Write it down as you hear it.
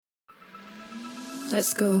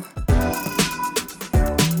Let's go.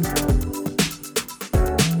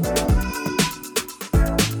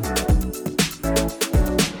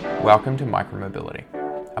 Welcome to Micromobility,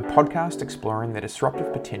 a podcast exploring the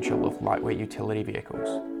disruptive potential of lightweight utility vehicles.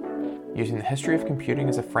 Using the history of computing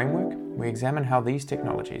as a framework, we examine how these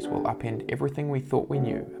technologies will upend everything we thought we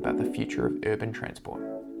knew about the future of urban transport.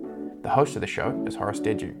 The host of the show is Horace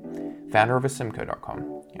Dediu, founder of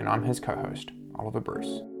Asimco.com, and I'm his co-host, Oliver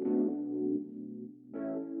Bruce.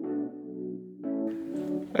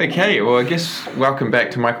 Okay, well, I guess welcome back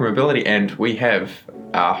to Micromobility, and we have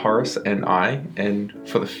Horace and I, and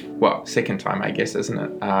for the second time, I guess, isn't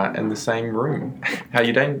it, in the same room. How are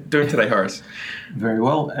you doing today, Horace? Very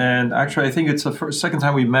well, and actually, I think it's the second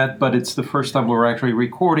time we met, but it's the first time we're actually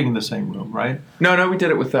recording in the same room, right? No, we did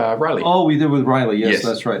it with Riley. Oh, we did with Riley. Yes.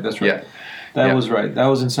 That's right. Yeah. That was right. That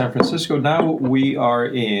was in San Francisco. Now we are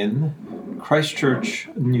in Christchurch,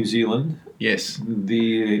 New Zealand. Yes.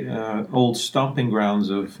 The old stomping grounds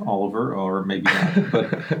of Oliver, or maybe not, but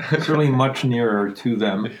certainly much nearer to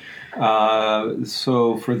them.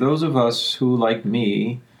 So for those of us who, like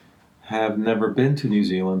me, have never been to New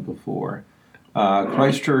Zealand before,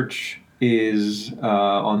 Christchurch is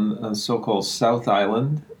on a so-called South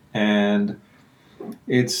Island, and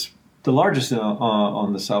it's the largest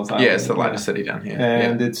on the South Island. Yeah, it's the largest city down here.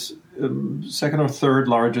 And it's second or third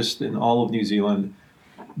largest in all of New Zealand,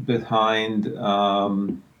 behind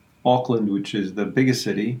Auckland, which is the biggest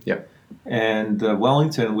city, and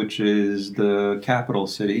Wellington, which is the capital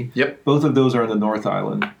city. Both of those are on the North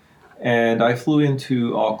Island. And I flew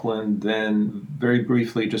into Auckland, then very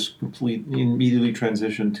briefly just immediately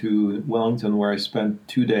transitioned to Wellington, where I spent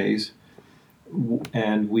 2 days.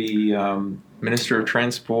 And we... Minister of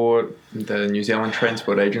Transport, the New Zealand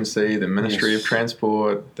Transport Agency, the Ministry of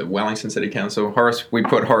Transport, the Wellington City Council. We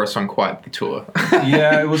put Horace on quite the tour.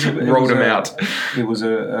 Yeah, it was... Rolled him out. It was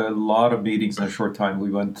a lot of meetings in a short time.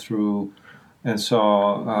 We went through and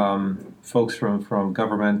saw folks from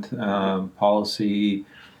government, policy,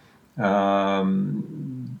 the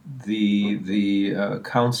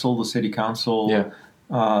council, the city council,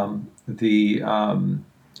 the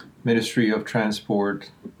Ministry of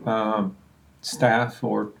Transport, staff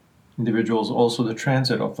or individuals, also the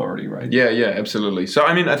transit authority, right? Yeah, absolutely. So,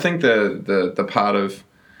 I mean, I think the part of,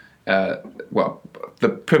 the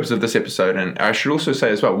purpose of this episode, and I should also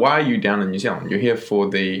say as well, why are you down in New Zealand? You're here for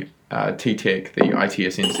the TTEC, the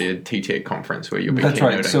ITSNZ TTEC conference, where you'll be That's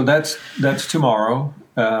keynoting. right. So that's tomorrow.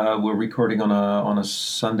 We're recording on a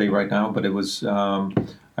Sunday right now, but it was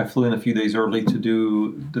I flew in a few days early to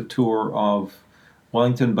do the tour of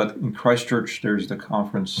Wellington, but in Christchurch there's the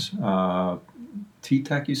conference,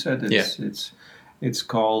 TTEC, you said? It's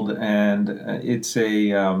called, and it's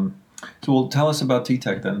a... So, well, tell us about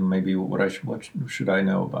TTEC then. Maybe what should I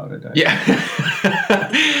know about it?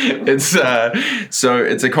 It's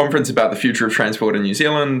it's a conference about the future of transport in New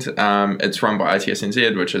Zealand. It's run by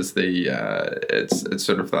ITSNZ, which is it's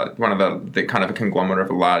sort of one of the kind of a conglomerate of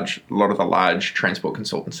a lot of the large transport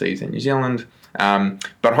consultancies in New Zealand.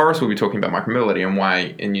 But Horace will be talking about micromobility and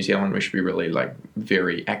why in New Zealand we should be really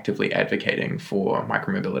very actively advocating for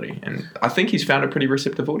micromobility. And I think he's found a pretty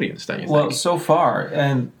receptive audience, don't you think? Well, so far,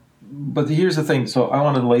 but here's the thing. So I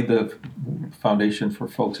want to lay the foundation for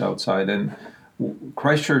folks outside. And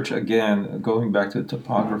Christchurch, again, going back to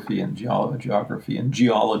topography and geography and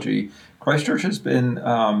geology, Christchurch has been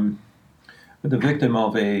the victim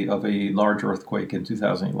of a large earthquake in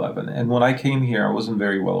 2011. And when I came here, I wasn't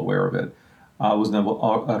very well aware of it. I was never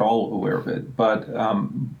at all aware of it. But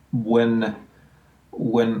when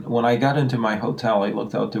I got into my hotel, I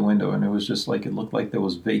looked out the window, and it was just it looked like there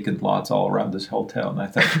was vacant lots all around this hotel. And I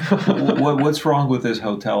thought, what's wrong with this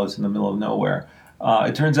hotel? It's in the middle of nowhere.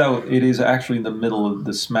 It turns out it is actually in the middle of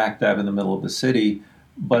the smack dab in the middle of the city,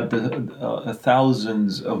 but the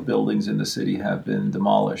thousands of buildings in the city have been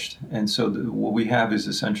demolished. And so what we have is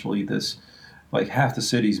essentially this, half the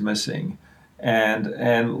city's missing. And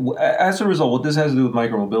as a result, what this has to do with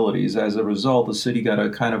micromobility is, as a result, the city got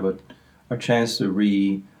a kind of a chance to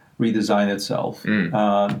redesign itself.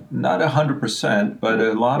 Not 100%, but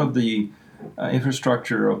a lot of the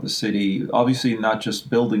infrastructure of the city, obviously not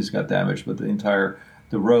just buildings got damaged, but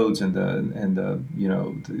the roads and the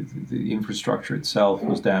infrastructure itself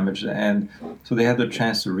was damaged, and so they had the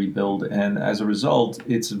chance to rebuild. And as a result,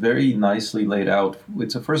 it's very nicely laid out.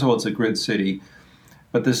 First of all, it's a grid city.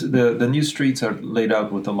 But the new streets are laid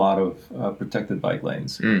out with a lot of protected bike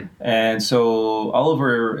lanes. And so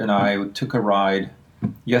Oliver and I took a ride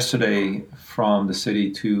yesterday from the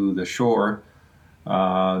city to the shore.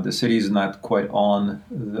 The city is not quite on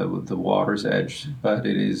the water's edge, but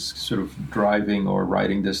it is sort of driving or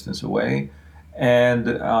riding distance away. And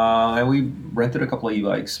we rented a couple of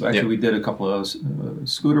e-bikes. Actually, we did a couple of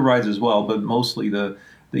scooter rides as well, but mostly the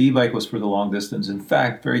e-bike was for the long distance. In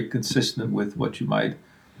fact, very consistent with what you might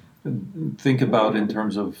think about in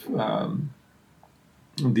terms of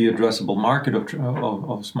the addressable market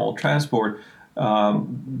of small transport.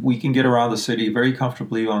 We can get around the city very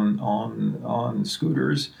comfortably on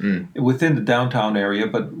scooters within the downtown area.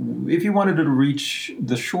 But if you wanted to reach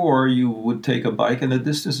the shore, you would take a bike, and the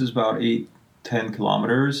distance is about 8-10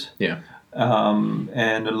 kilometers. Yeah.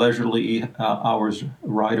 And a leisurely hours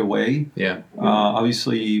ride away. Yeah.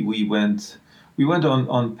 Obviously, we went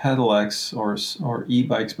on pedelecs or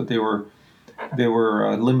e-bikes, but they were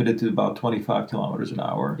limited to about 25 kilometers an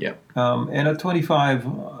hour. Yeah. And at 25,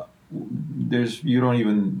 you don't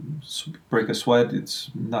even break a sweat. It's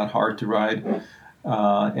not hard to ride.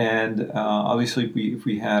 And obviously, if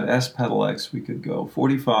we had S pedelecs, we could go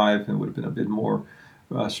 45, and it would have been a bit more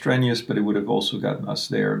strenuous, but it would have also gotten us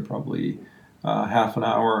there in probably half an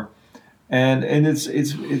hour. And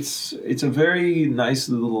it's a very nice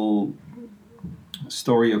little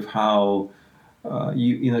story of how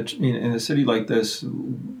in a city like this,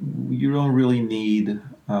 you don't really need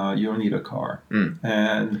a car.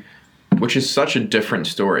 And which is such a different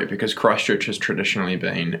story, because Christchurch has traditionally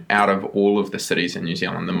been, out of all of the cities in New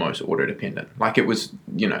Zealand, the most auto dependent. Like it was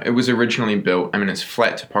originally built. I mean, it's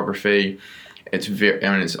flat topography. It's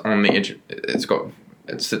it's on the edge.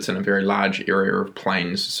 It sits in a very large area of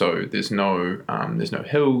plains, so there's no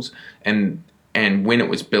hills. And when it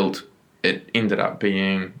was built, it ended up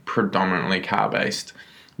being predominantly car based.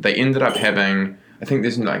 They ended up having, I think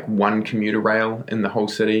there's like one commuter rail in the whole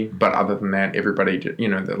city, but other than that, everybody,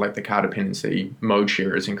 the car dependency mode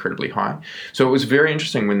share is incredibly high. So it was very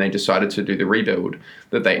interesting when they decided to do the rebuild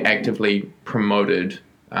that they actively promoted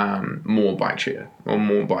more bike share or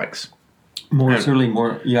more bikes. There's a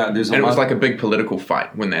lot. It was like a big political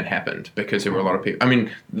fight when that happened, because there were a lot of people. I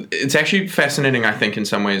mean, it's actually fascinating, I think, in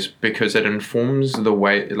some ways, because it informs the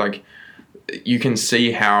way, like, you can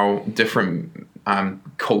see how different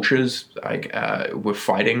cultures were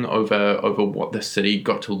fighting over what the city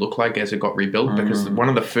got to look like as it got rebuilt. Because one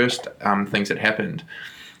of the first things that happened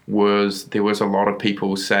was there was a lot of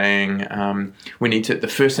people saying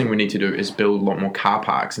the first thing we need to do is build a lot more car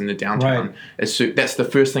parks in the downtown. Right. That's the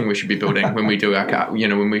first thing we should be building when we do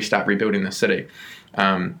when we start rebuilding the city,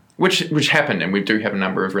 which happened, and we do have a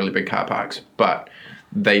number of really big car parks. But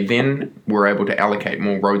they then were able to allocate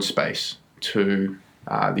more road space to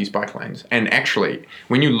these bike lanes. And actually,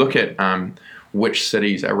 when you look at which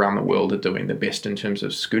cities around the world are doing the best in terms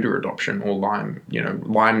of scooter adoption, or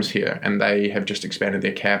Lime's here, and they have just expanded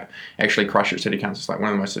their cap. Actually, Christchurch City Council is like one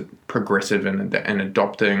of the most progressive in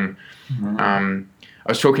adopting. I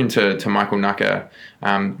was talking to Michael Naka.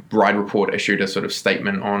 Ride Report issued a sort of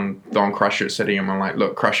statement on Christchurch City, and we're like,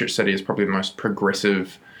 look, Christchurch City is probably the most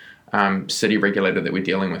progressive city regulator that we're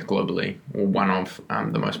dealing with globally, or one of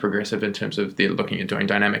the most progressive in terms of they're looking at doing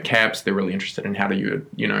dynamic caps. They're really interested in how do you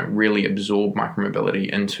really absorb micromobility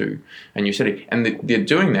into a new city. And they're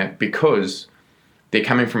doing that because they're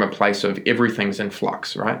coming from a place of everything's in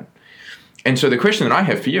flux, right? And so the question that I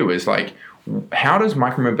have for you is like, how does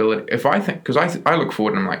micromobility, because I look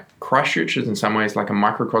forward and I'm like, Christchurch is in some ways like a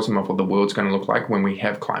microcosm of what the world's going to look like when we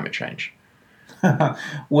have climate change.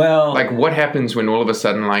 Well, like what happens when all of a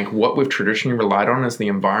sudden, like what we've traditionally relied on as the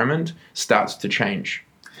environment starts to change?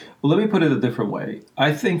 Well, let me put it a different way.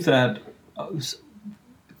 I think that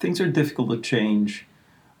things are difficult to change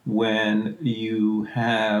when you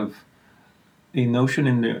have a notion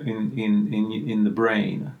in the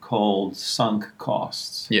brain called sunk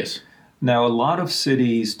costs. Yes. Now, a lot of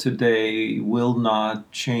cities today will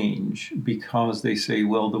not change because they say,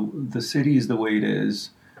 well, the city is the way it is.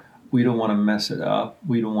 We don't want to mess it up.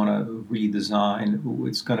 We don't want to redesign.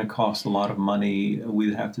 It's going to cost a lot of money.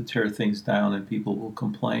 We'd have to tear things down and people will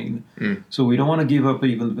complain. So we don't want to give up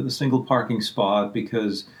even a single parking spot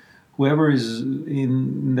because whoever is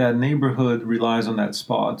in that neighborhood relies on that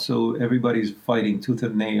spot. So everybody's fighting tooth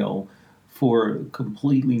and nail for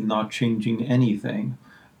completely not changing anything.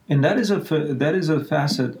 And that is a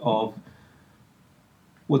facet of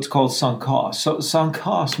what's called sunk cost. So sunk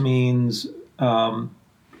cost means...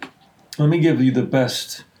 let me give you the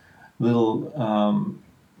best little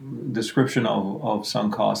description of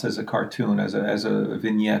sunk cost as a cartoon, as a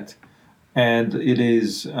vignette, and it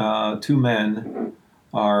is two men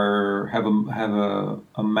have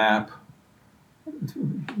a map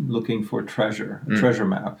looking for treasure, a treasure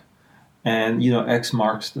map, and X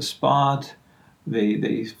marks the spot.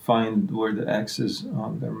 They find where the X is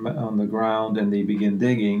on the ground, and they begin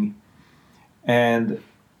digging, and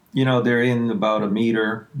they're in about a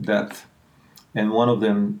meter depth, and one of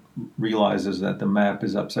them realizes that the map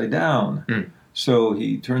is upside down. So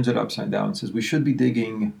he turns it upside down and says, we should be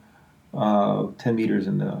digging 10 meters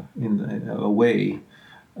away.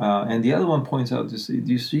 And the other one points out, do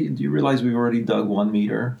you realize we've already dug 1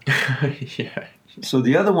 meter? Yeah. So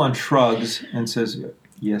the other one shrugs and says,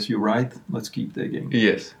 yes, you're right. Let's keep digging.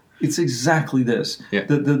 Yes. It's exactly this. Yeah.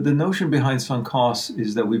 The notion behind sunk costs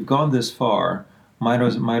is that we've gone this far, might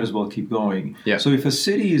as well keep going. Yeah. So if a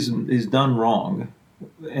city is done wrong,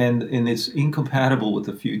 and it's incompatible with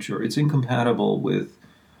the future, it's incompatible with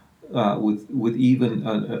even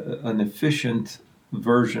an efficient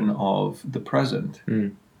version of the present,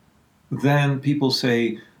 then people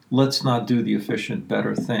say, let's not do the efficient,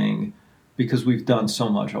 better thing, because we've done so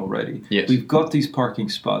much already. Yes. We've got these parking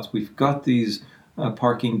spots, we've got these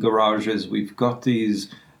parking garages, we've got these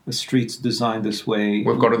streets designed this way.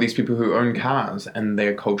 We've got all these people who own cars, and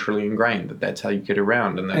they're culturally ingrained that that's how you get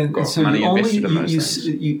around, and they've got so money invested in those things.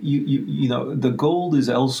 You know, the gold is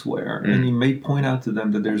elsewhere, and you may point out to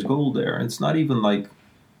them that there's gold there. It's not even like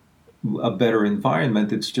a better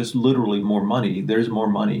environment. It's just literally more money. There's more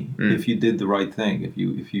money if you did the right thing. If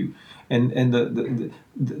you and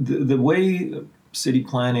the way city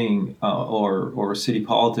planning or city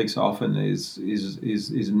politics often is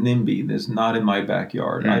NIMBY. There's not in my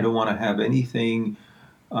backyard. I don't want to have anything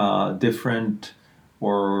different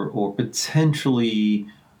or potentially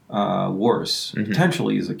worse.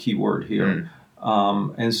 Potentially is a key word here.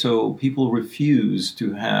 And so people refuse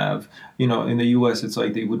to have, in the U.S. it's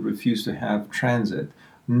like they would refuse to have transit.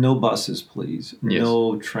 No buses, please. Yes.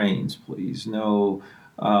 No trains, please. No.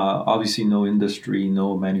 Obviously, no industry,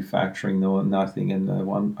 no manufacturing, no nothing, and I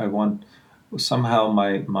want somehow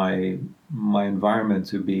my environment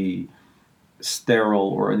to be sterile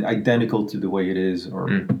or identical to the way it is.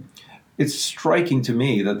 Or it's striking to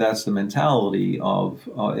me that that's the mentality of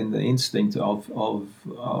and the instinct of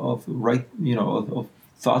right, of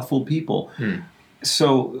thoughtful people.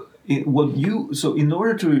 So in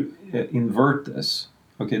order to invert this,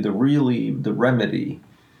 okay, the remedy.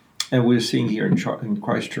 And we're seeing here in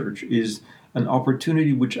Christchurch is an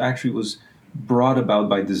opportunity which actually was brought about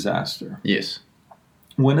by disaster. Yes.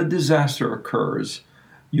 When a disaster occurs,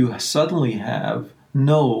 you suddenly have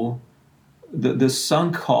the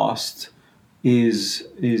sunk cost is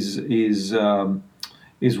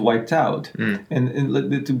wiped out.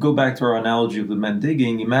 And to go back to our analogy of the men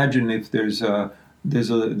digging, imagine if there's a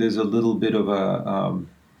little bit of a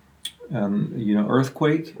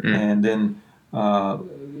earthquake, and then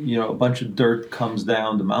a bunch of dirt comes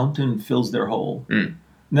down the mountain, fills their hole.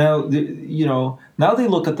 Now, now they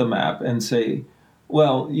look at the map and say,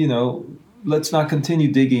 well, let's not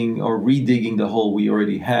continue digging or redigging the hole we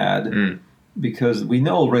already had, because we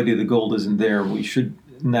know already the gold isn't there. We should,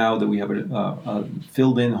 now that we have a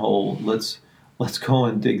filled-in hole, let's go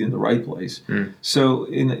and dig in the right place. So,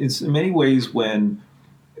 in many ways, when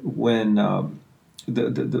a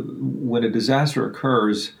disaster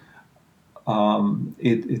occurs,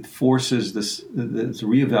 it forces this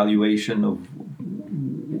reevaluation of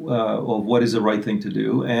what is the right thing to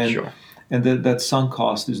do, and that sunk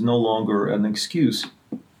cost is no longer an excuse.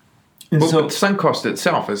 And but sunk cost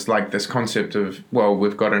itself is like this concept of, well,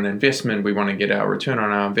 we've got an investment, we want to get our return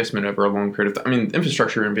on our investment over a long period of time. I mean,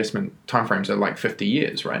 infrastructure investment timeframes are like 50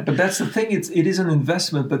 years, right? But that's the thing; it is an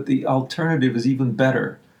investment, but the alternative is even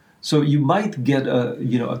better. So you might get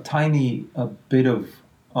a tiny bit of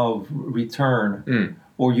return,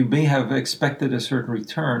 or you may have expected a certain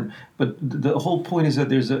return, but the whole point is that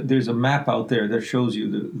there's a map out there that shows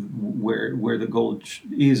you where the gold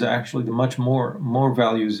is actually, the much more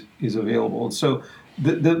values is available. And so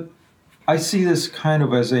I see this kind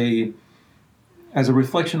of as a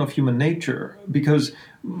reflection of human nature, because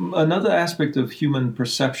another aspect of human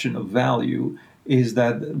perception of value is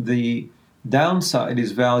that the downside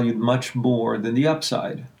is valued much more than the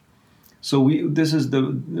upside. So this is the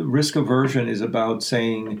risk aversion is about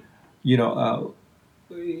saying,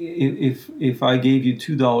 if I gave you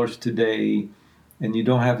 $2 today and you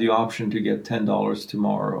don't have the option to get $10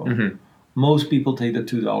 tomorrow, most people take the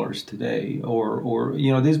 $2 today. Or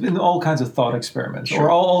there's been all kinds of thought experiments,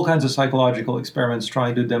 or all kinds of psychological experiments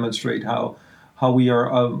trying to demonstrate how we are,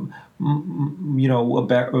 a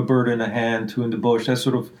bird in a hand, two in the bush, that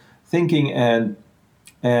sort of thinking, and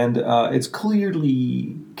it's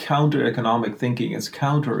clearly counter-economic thinking. It's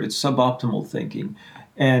suboptimal thinking,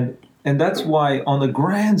 and that's why, on the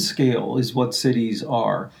grand scale, is what cities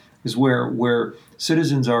are. Is where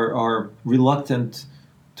citizens are reluctant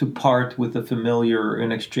to part with the familiar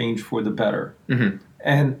in exchange for the better,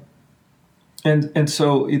 and And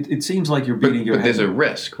so it seems like you're beating your But head. there's a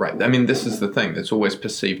risk, right? I mean, this is the thing. There's always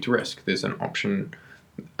perceived risk. There's an option.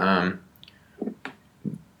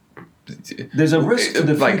 There's a risk to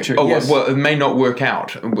the future. Yes. Well, it may not work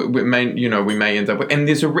out. We may end up, and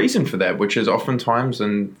there's a reason for that, which is oftentimes,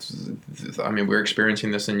 and I mean, we're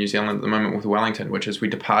experiencing this in New Zealand at the moment with Wellington, which is we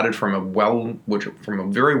departed from a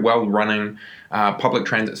very well running public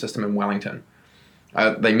transit system in Wellington.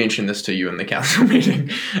 They mentioned this to you in the council meeting.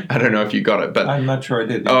 I don't know if you got it, but I'm not sure I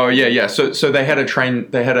did. Oh yeah. So they had a train.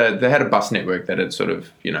 They had a bus network that had sort of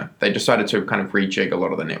they decided to kind of rejig a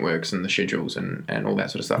lot of the networks and the schedules and all that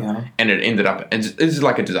sort of stuff. Yeah. And it ended up it's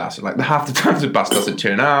like a disaster. Like half the times the bus doesn't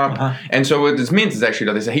turn up, and so what this means is actually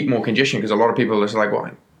that there's a heap more congestion because a lot of people are just like, well,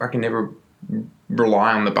 I can never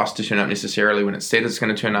rely on the bus to turn up necessarily when it said it's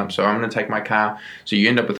going to turn up, so I'm going to take my car. So you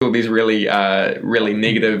end up with all these really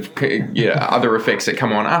negative other effects that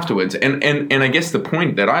come on afterwards. And I guess the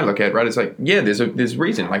point that I look at, right, is like, there's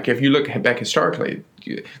reason. Like if you look back historically,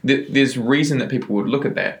 there's reason that people would look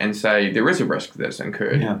at that and say there is a risk that's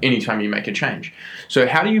incurred anytime you make a change. So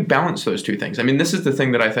how do you balance those two things? I mean, this is the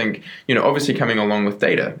thing that I think, obviously coming along with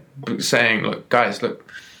data, saying, look, guys,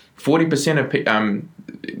 40% of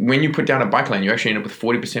when you put down a bike lane, you actually end up with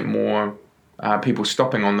 40% more people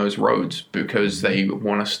stopping on those roads because they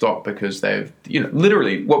want to stop because they've,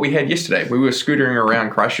 literally what we had yesterday. We were scootering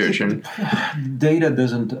around Christchurch and data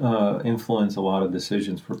doesn't influence a lot of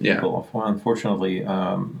decisions for people. Yeah. Unfortunately,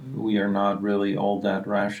 we are not really all that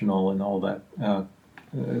rational and all that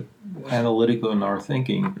analytical in our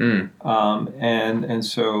thinking, and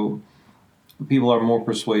so people are more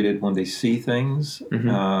persuaded when they see things,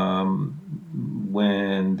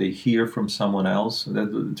 when they hear from someone else.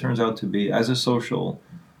 That turns out to be, as a social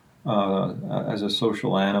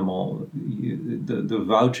animal, the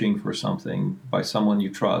vouching for something by someone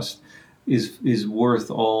you trust is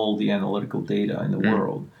worth all the analytical data in the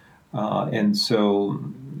world, and so.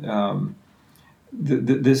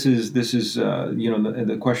 This is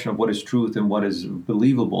the question of what is truth and what is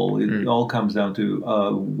believable. It all comes down to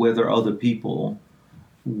whether other people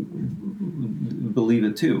believe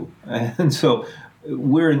it too. And so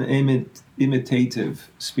we're an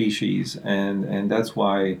imitative species, and that's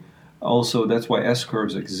why S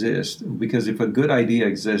curves exist, because if a good idea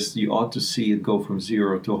exists, you ought to see it go from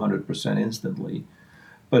 0 to 100% instantly.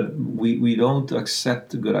 But we don't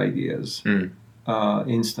accept good ideas.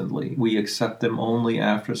 Instantly. We accept them only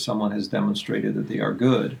after someone has demonstrated that they are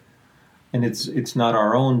good. And it's not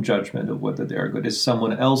our own judgment of whether they are good, it's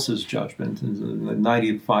someone else's judgment. And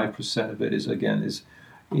 95% of it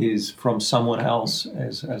is from someone else.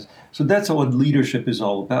 So that's what leadership is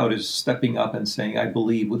all about, is stepping up and saying, I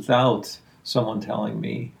believe, without someone telling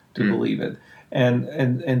me to believe it.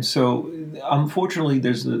 And so unfortunately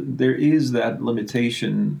there is that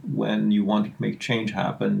limitation when you want to make change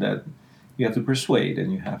happen, that you have to persuade and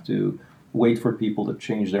you have to wait for people to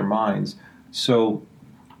change their minds. So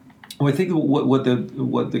I think what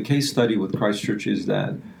the case study with Christchurch is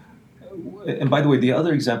that, and by the way, the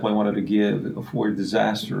other example I wanted to give where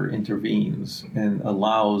disaster intervenes and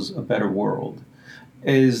allows a better world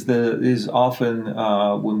is often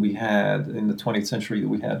when we had, in the 20th century,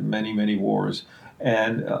 we had many wars.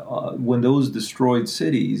 And when those destroyed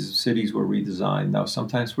cities were redesigned. Now,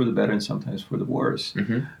 sometimes for the better and sometimes for the worse.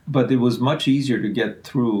 But it was much easier to get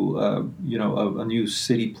through, a new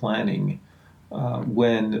city planning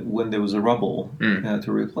when there was a rubble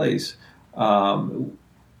to replace.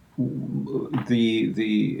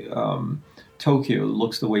 Tokyo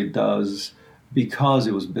looks the way it does because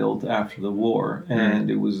it was built after the war,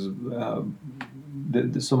 and it was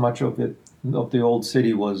so much of it. Of the old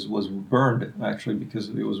city was burned, actually, because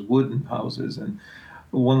it was wooden houses, and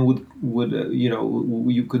one would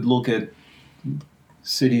you could look at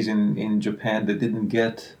cities in Japan that didn't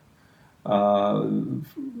get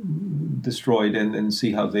destroyed and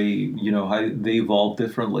see how they evolved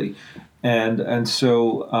differently, and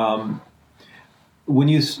so when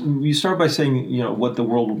you start by saying what the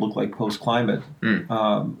world would look like post climate,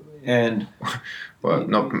 and well,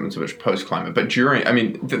 not so much post-climate, but during. I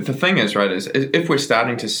mean, the thing is, right, is if we're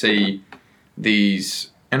starting to see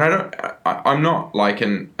these, and I'm not like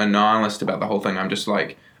a nihilist about the whole thing. I'm just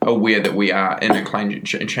like aware that we are in a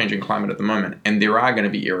changing climate at the moment, and there are going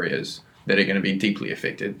to be areas that are going to be deeply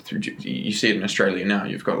affected. You see it in Australia now.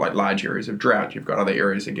 You've got like large areas of drought. You've got other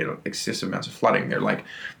areas that get excessive amounts of flooding. They're like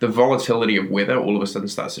the volatility of weather all of a sudden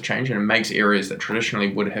starts to change, and it makes areas that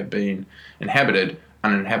traditionally would have been inhabited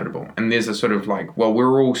uninhabitable. And there's a sort of like, well,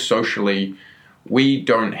 we're all socially, we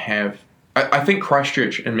don't have. I think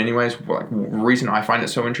Christchurch, in many ways, like, the reason I find it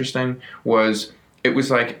so interesting was it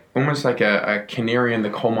was like almost like a canary in the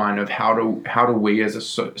coal mine of how do we as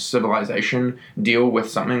a civilization deal with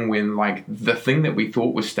something when like the thing that we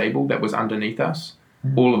thought was stable that was underneath us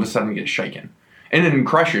all of a sudden gets shaken. And in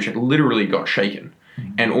Christchurch, it literally got shaken.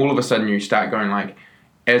 And all of a sudden you start going like,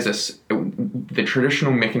 the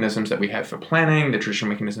traditional mechanisms that we have for planning, the traditional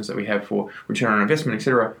mechanisms that we have for return on investment,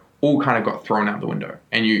 etc., all kind of got thrown out the window.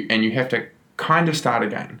 And you have to kind of start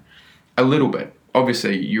again a little bit.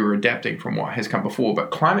 Obviously, you're adapting from what has come before,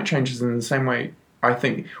 but climate change is in the same way. I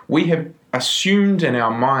think we have assumed in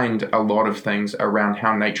our mind a lot of things around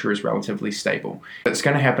how nature is relatively stable. It's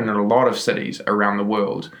going to happen in a lot of cities around the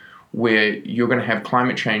world where you're going to have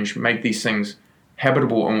climate change make these things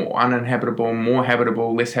habitable or uninhabitable, more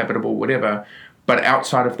habitable, less habitable, whatever, but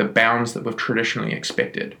outside of the bounds that we've traditionally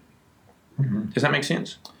expected. Mm-hmm. Does that make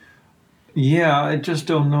sense? Yeah, I just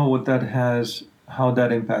don't know how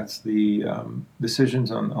that impacts the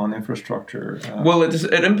decisions on infrastructure. Well,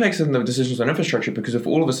 it impacts in the decisions on infrastructure because if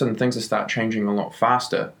all of a sudden things start changing a lot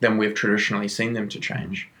faster than we've traditionally seen them to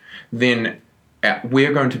change, then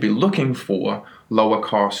we're going to be looking for lower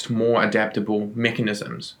cost, more adaptable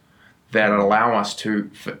mechanisms that allow us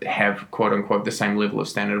to have, quote unquote, the same level of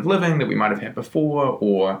standard of living that we might have had before,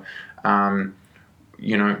 or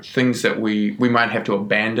things that we might have to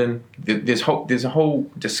abandon. There's a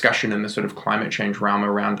whole discussion in the sort of climate change realm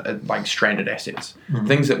around like stranded assets,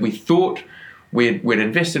 things that we thought we'd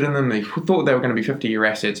invested in them. They thought they were going to be 50-year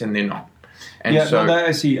assets, and they're not. And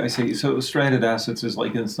I see. So stranded assets is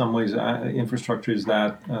like in some ways infrastructure is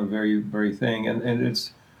that very very thing, and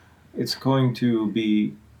it's going to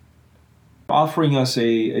be offering us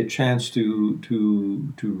a chance to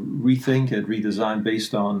rethink it, redesign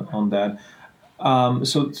based on that.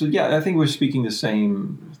 So yeah, I think we're speaking the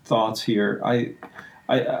same thoughts here.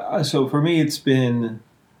 So for me, it's been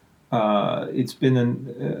a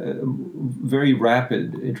very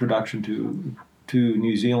rapid introduction to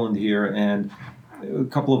New Zealand here, and a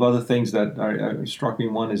couple of other things that struck me.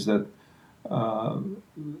 One is that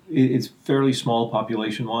it's fairly small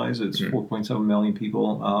population-wise. It's 4.7 million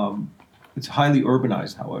people. It's highly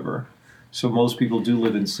urbanized, however, so most people do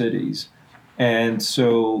live in cities. And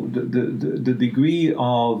so the degree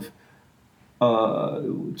of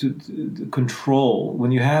control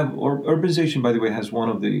when you have urbanization, by the way, has one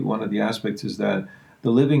of the aspects is that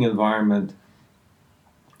the living environment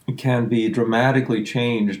can be dramatically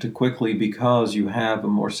changed quickly because you have a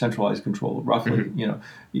more centralized control. Roughly,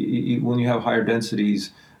 when you have higher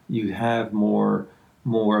densities, you have more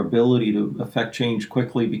ability to affect change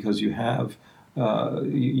quickly because you have.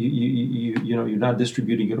 You're not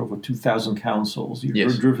distributing it over 2,000 councils. You're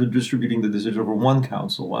distributing the decision over one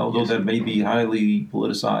council. Although that may be highly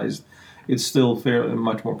politicized, it's still fairly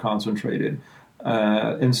much more concentrated.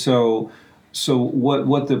 And so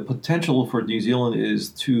what the potential for New Zealand is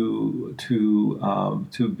to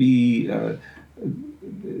be an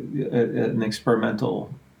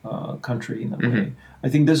experimental country in a way. I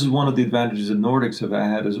think this is one of the advantages the Nordics have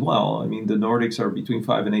had as well. I mean, the Nordics are between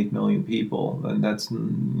 5 and 8 million people, and that's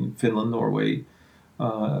Finland, Norway,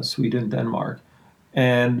 Sweden, Denmark.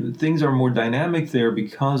 And things are more dynamic there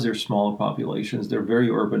because they're smaller populations. They're very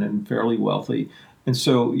urban and fairly wealthy. And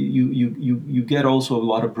so you get also a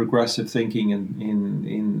lot of progressive thinking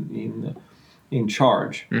in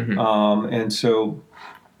charge. And so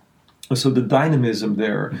the dynamism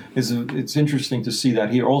there it's interesting to see that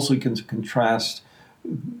here. Also, you can contrast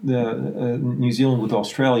the New Zealand with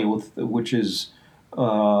Australia, which is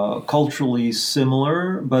culturally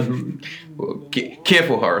similar, but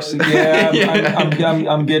careful, Horace.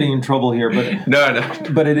 I'm getting in trouble here, but no.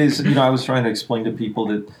 But it is. I was trying to explain to people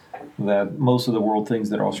that most of the world thinks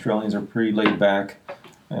that Australians are pretty laid back,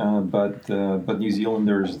 but New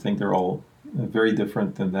Zealanders think they're all very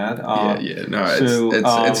different than that.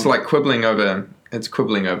 It's like quibbling over. It's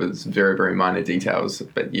quibbling over very, very minor details,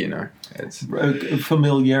 but it's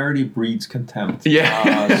familiarity breeds contempt.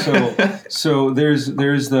 Yeah. So there's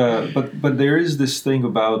but there is this thing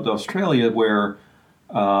about Australia where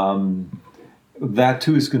that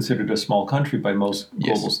too is considered a small country by most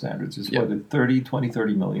global standards. It's 30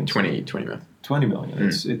 million. 20 million. 20 million.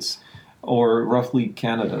 It's or roughly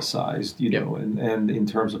Canada sized, and in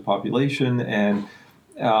terms of population and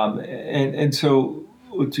so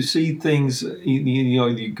to see things,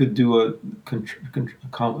 you could do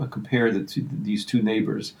compare these two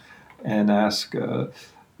neighbors and ask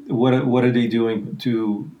what are they doing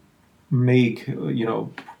to make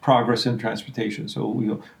progress in transportation.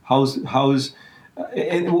 So how's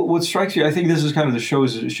and what strikes you, I think this is kind of the show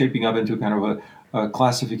is shaping up into kind of a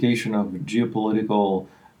classification of geopolitical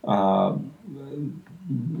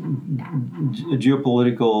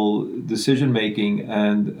geopolitical decision making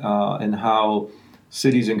and how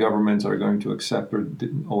cities and governments are going to accept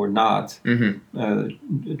or not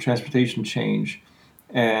transportation change.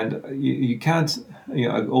 And you can't,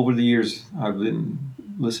 over the years, I've been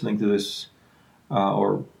listening to this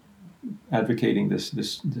or advocating this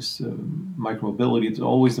micromobility. It's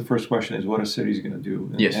always the first question is, what are cities going to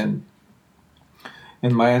do? Yes.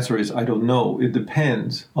 And my answer is, I don't know. It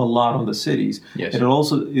depends a lot on the cities. Yes. And it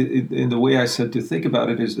also, in the way I said to think about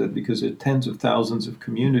it is that because there are tens of thousands of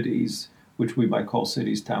communities, which we might call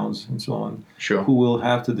cities, towns, and so on, Sure. who will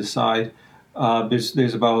have to decide.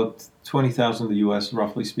 There's about 20,000 in the U.S.,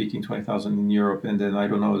 roughly speaking, 20,000 in Europe, and then I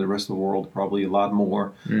don't know, the rest of the world, probably a lot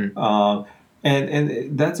more.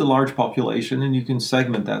 And that's a large population, and you can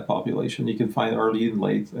segment that population. You can find early and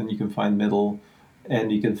late, and you can find middle,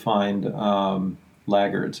 and you can find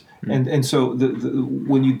laggards. And so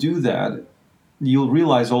when you do that, you'll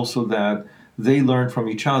realize also that they learn from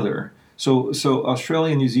each other. So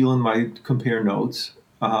Australia and New Zealand might compare notes.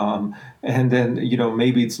 And then,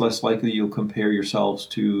 maybe it's less likely you'll compare yourselves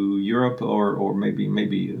to Europe or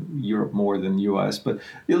maybe Europe more than U.S. But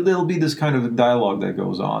there'll be this kind of dialogue that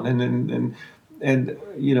goes on. And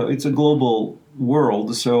it's a global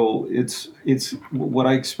world. So it's what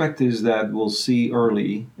I expect is that we'll see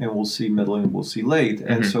early and we'll see middle and we'll see late.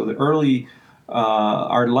 And so the early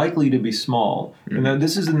are likely to be small. And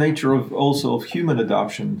this is the nature of human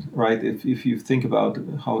adoption, right? If you think about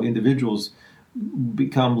how individuals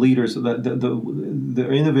become leaders, that the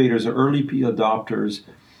innovators or early adopters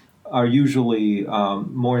are usually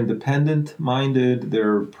more independent minded.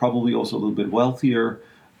 They're probably also a little bit wealthier.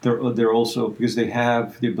 They're also, because they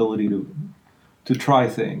have the ability to try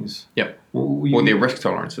things. Yep. Well, their risk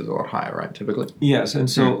tolerance is a lot higher, right, typically? Yes, and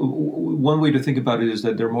so one way to think about it is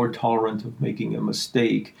that they're more tolerant of making a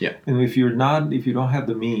mistake. Yeah. And if you don't have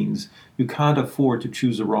the means, you can't afford to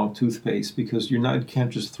choose the wrong toothpaste because you can't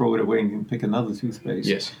just throw it away and pick another toothpaste.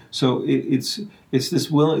 Yes. So it's this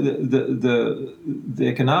the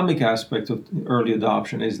economic aspect of early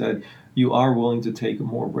adoption is that you are willing to take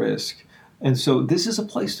more risk. And so this is a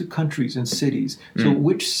place to countries and cities. So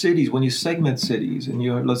which cities, when you segment cities, and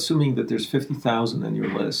you're assuming that there's 50,000 on your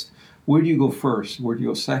list, where do you go first? Where do you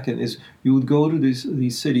go second? Is you would go to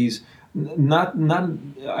these cities, not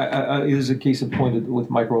is a case in point with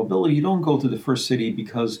micromobility. You don't go to the first city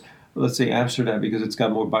because, let's say Amsterdam, because it's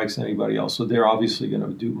got more bikes than anybody else. So they're obviously going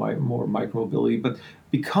to do more micromobility. But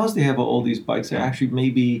because they have all these bikes, they're actually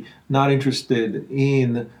maybe not interested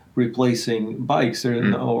in replacing bikes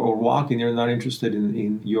or walking. They're not interested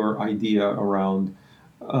in your idea around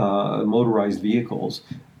motorized vehicles.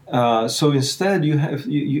 So instead, you have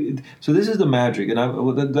so this is the magic,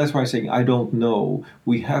 and that's why I'm saying I don't know.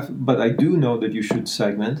 But I do know that you should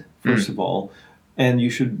segment first of all, and you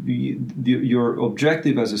should your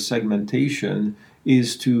objective as a segmentation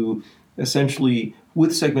is to essentially,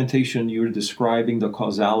 with segmentation, you're describing the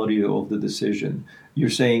causality of the decision. You're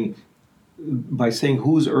saying, by saying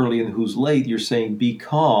who's early and who's late, you're saying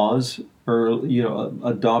because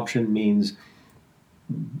adoption means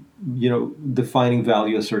defining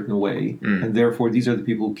value a certain way, and therefore these are the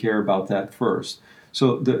people who care about that first.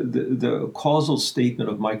 So the causal statement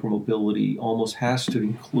of micromobility almost has to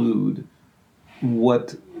include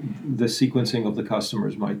what the sequencing of the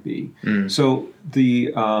customers might be. So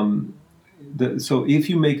so if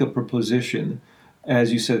you make a proposition,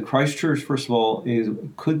 as you said, Christchurch, first of all,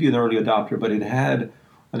 could be an early adopter, but it had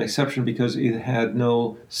an exception because it had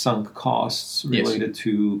no sunk costs related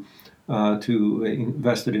to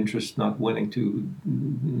invested interest not wanting to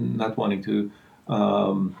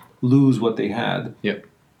lose what they had. Yep.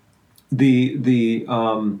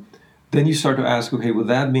 Then you start to ask, okay, well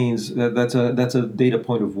that means that's a data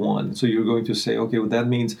point of one. So you're going to say, okay, well that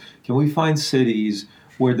means can we find cities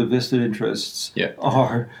where the vested interests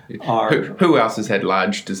are who else has had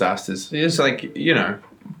large disasters? It's like,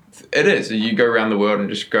 it is. You go around the world and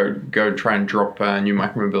just go try and drop new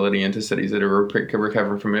micromobility into cities that are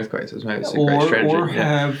recovering from earthquakes. It's a great strategy. Or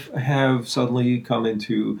have suddenly come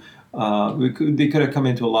into they could have come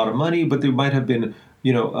into a lot of money, but there might have been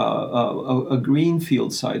a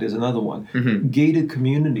greenfield site is another one. Gated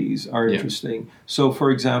communities are interesting. So,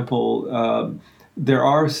 for example, there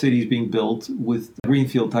are cities being built with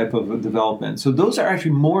greenfield type of development. So those are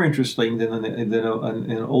actually more interesting than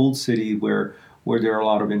an old city where there are a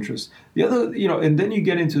lot of interest. The other, and then you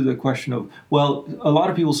get into the question of, well, a lot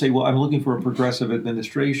of people say, well, I'm looking for a progressive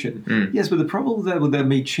administration. Yes, but the problem with that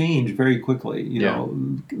may change very quickly.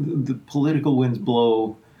 The political winds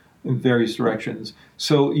blow in various directions.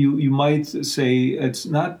 So you might say it's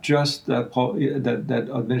not just that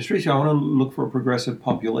administration. I want to look for a progressive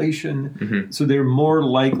population, so they're more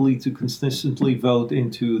likely to consistently vote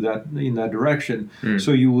in that direction.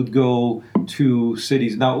 So you would go to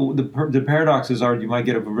cities. Now the paradoxes are you might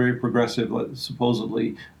get a very progressive,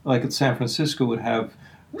 supposedly like San Francisco would have.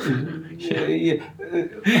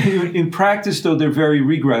 In practice, though, they're very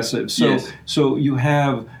regressive. So, Yes. so you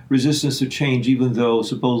have resistance to change, even though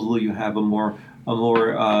supposedly you have a more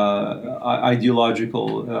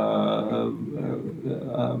ideological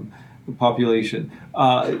population.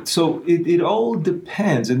 So it all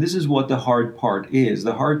depends, and this is what the hard part is.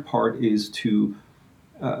 The hard part is to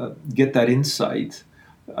get that insight,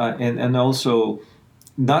 and also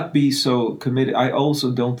not be so committed. I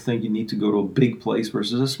also don't think you need to go to a big place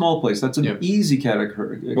versus a small place. That's an easy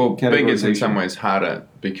category. Well, big is in some ways harder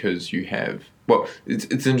because you have. Well,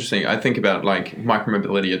 it's interesting. I think about like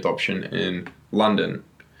micromobility adoption in London.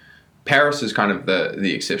 Paris is kind of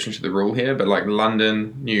the exception to the rule here, but like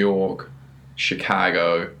London, New York,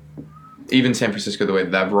 Chicago, even San Francisco, the way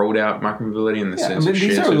they've rolled out micromobility in the sense of these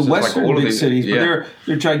shared are the services, Western all of big these cities, yeah. but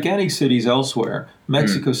they're gigantic cities elsewhere.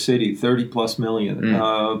 Mexico City, 30 plus million.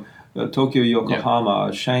 Tokyo,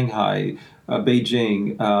 Yokohama, Shanghai,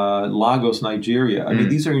 Beijing, Lagos, Nigeria. I mean,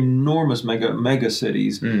 these are enormous mega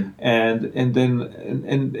cities, and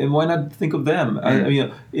why not think of them? I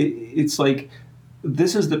mean, it's like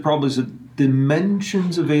this is the problem: is the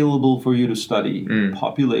dimensions available for you to study: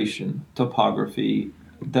 population, topography,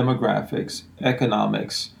 demographics,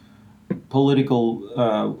 economics,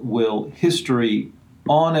 political will, history.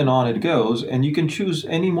 On and on it goes, and you can choose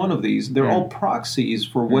any one of these. They're all proxies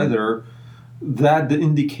for whether that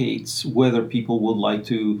indicates whether people would like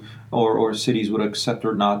to or cities would accept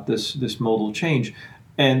or not this modal change.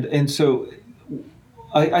 And so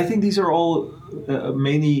I think these are all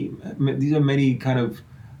many kind of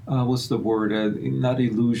what's the word, not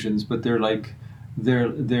illusions, but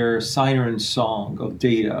they're siren song of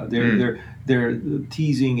data. They're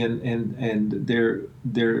teasing and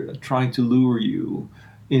they're trying to lure you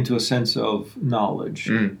into a sense of knowledge,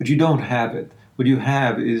 but you don't have it. What you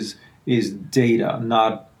have is data,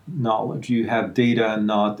 not knowledge. You have data,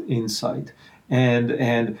 not insight.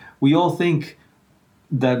 And we all think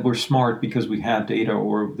that we're smart because we have data,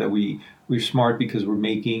 or that we're smart because we're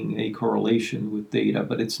making a correlation with data,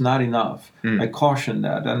 but it's not enough. I caution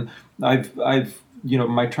that, and I've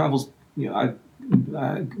my travels,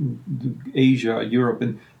 Asia, Europe,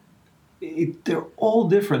 and they're all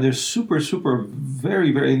different. They're super,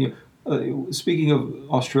 very, very. Speaking of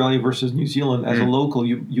Australia versus New Zealand, as a local,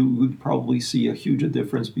 you would probably see a huge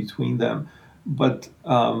difference between them. But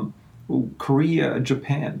Korea,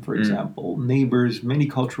 Japan, for example, neighbors, many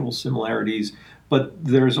cultural similarities, but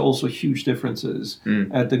there's also huge differences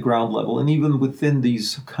at the ground level. And even within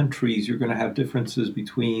these countries, you're going to have differences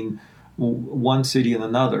between one city and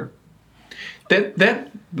another. That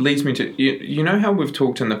leads me to you know how we've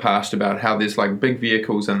talked in the past about how there's like big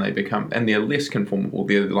vehicles and they're less conformable.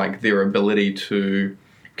 They're like their ability to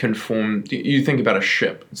conform. You think about a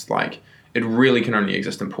ship. It's like it really can only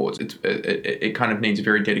exist in ports. It kind of needs a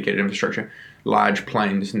very dedicated infrastructure. Large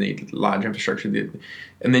planes need large infrastructure.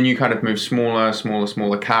 And then you kind of move smaller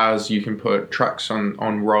cars. You can put trucks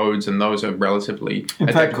on roads, and those are relatively... In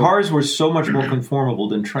fact, cars were so much more conformable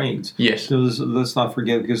than trains. Yes. So let's not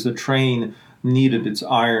forget, because the train needed its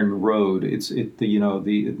iron road. It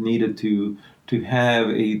needed to have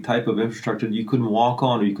a type of infrastructure that you couldn't walk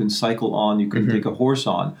on, or you couldn't cycle on, you couldn't take a horse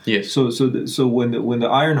on. Yes. So when the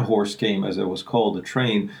iron horse came, as it was called, the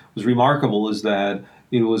train, was remarkable is that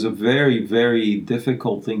it was a very, very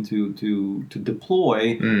difficult thing to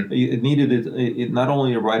deploy. It needed it not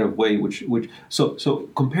only a right of way, which so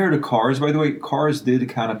compared to cars, by the way, cars did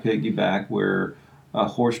kind of piggyback where a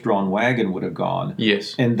horse-drawn wagon would have gone.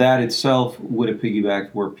 Yes. And that itself would have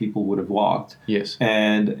piggybacked where people would have walked. Yes.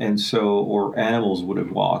 And so, or animals would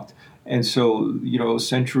have walked. And so,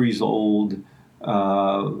 centuries-old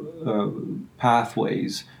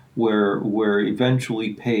pathways were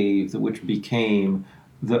eventually paved, which became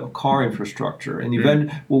the car infrastructure.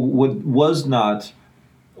 And what was not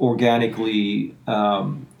organically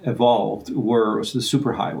evolved were the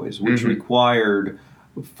superhighways, which required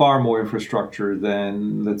far more infrastructure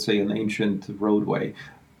than, let's say, an ancient roadway.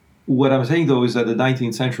 What I'm saying, though, is that the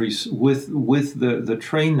 19th century, with the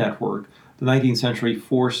train network, the 19th century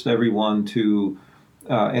forced everyone to,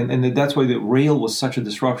 and that's why the rail was such a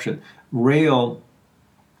disruption. Rail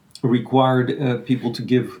required people to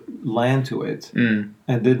give land to it, and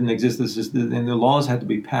didn't exist. And the laws had to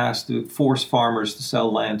be passed to force farmers to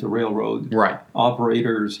sell land to railroad right.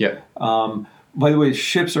 operators. Yeah. By the way,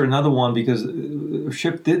 ships are another one because a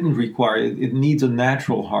ship didn't require it needs a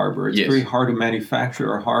natural harbor. It's very hard to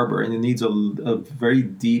manufacture a harbor, and it needs a very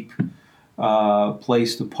deep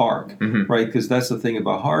place to park, right? Because that's the thing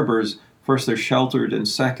about harbors. First, they're sheltered, and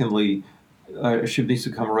secondly, a ship needs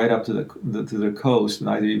to come right up to the coast, and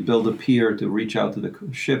either you build a pier to reach out to the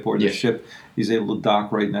ship, or the ship is able to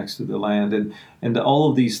dock right next to the land. And all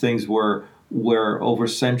of these things were over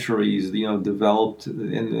centuries, developed,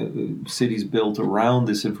 and cities built around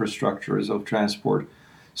this infrastructure of transport.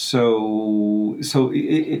 So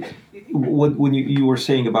when you were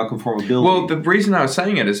saying about conformability. Well, the reason I was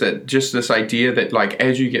saying it is that just this idea that, like,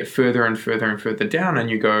 as you get further and further and further down, and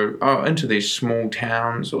you go into these small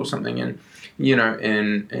towns or something, and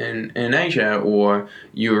in Asia, or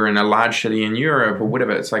you're in a large city in Europe or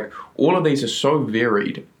whatever, it's like all of these are so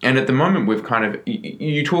varied. And at the moment, we've kind of,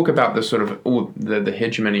 you talk about the sort of the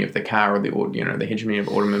hegemony of the car, or the hegemony of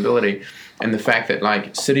automobility, and the fact that,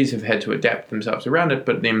 like, cities have had to adapt themselves around it.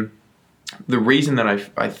 But then the reason that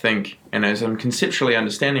I think, and as I'm conceptually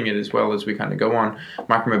understanding it as well as we kind of go on,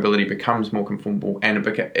 micromobility becomes more conformable, and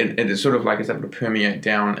it is sort of like it's able to permeate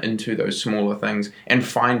down into those smaller things and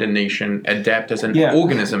find a niche and adapt as an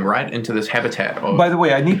organism, right, into this habitat. By the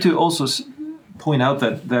way, I need to also point out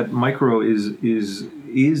that micro is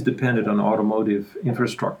dependent on automotive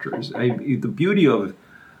infrastructures. The beauty of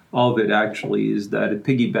it actually is that it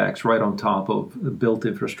piggybacks right on top of the built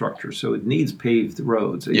infrastructure, so it needs paved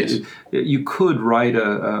roads. Yes. You could ride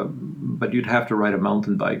but you'd have to ride a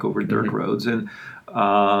mountain bike over dirt roads and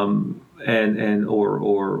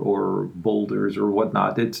or boulders or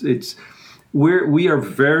whatnot. We are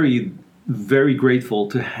very, very grateful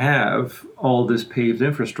to have all this paved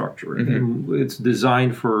infrastructure, and it's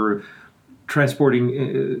designed for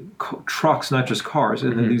transporting trucks, not just cars,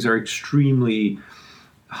 and these are extremely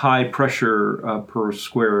high pressure per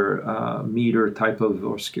square meter type of,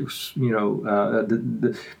 a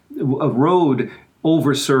road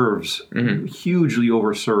overserves, hugely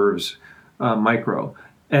overserves micro,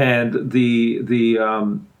 and but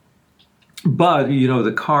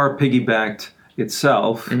the car piggybacked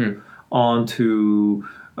itself onto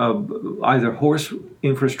either horse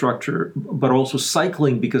infrastructure, but also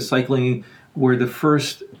cycling, because cycling were the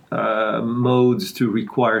first modes to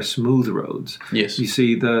require smooth roads. Yes. You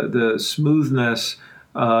see the smoothness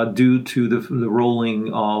due to the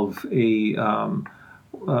rolling of a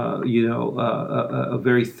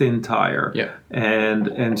very thin tire. Yeah.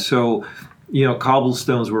 And so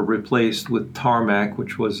cobblestones were replaced with tarmac,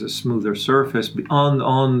 which was a smoother surface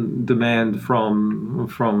on demand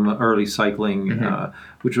from early cycling,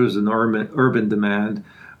 which was an urban demand.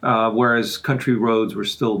 Whereas country roads were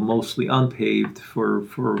still mostly unpaved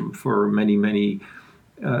for many, many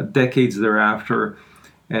decades thereafter,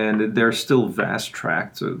 and there are still vast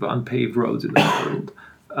tracts of unpaved roads in the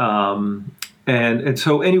world. And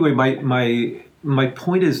so anyway, my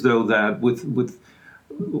point is, though, that with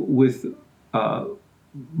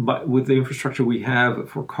the infrastructure we have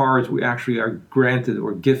for cars, we actually are granted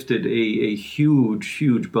or gifted a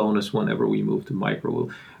huge bonus whenever we move to micro.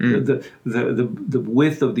 The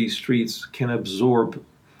width of these streets can absorb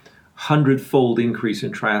 100-fold increase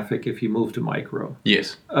in traffic if you move to micro.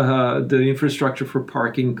 Yes. The infrastructure for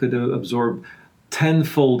parking could absorb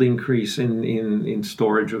 10-fold increase in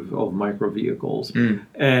storage of micro vehicles,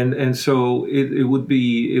 and so it would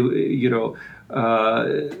be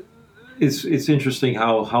It's interesting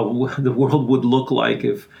how the world would look like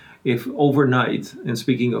if overnight, and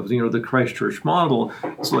speaking of the Christchurch model,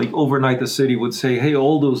 it's like overnight the city would say, hey,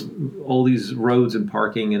 all these roads and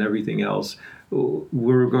parking and everything else,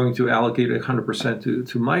 we're going to allocate 100%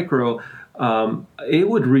 to micro. It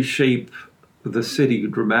would reshape the city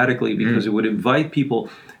dramatically, because it would invite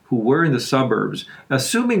people who were in the suburbs.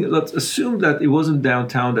 Let's assume that it wasn't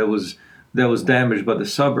downtown that was damaged, but the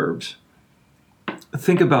suburbs.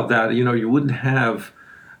 Think about that.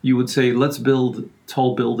 You would say, let's build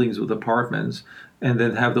tall buildings with apartments and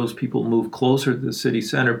then have those people move closer to the city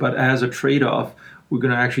center. But as a trade-off, we're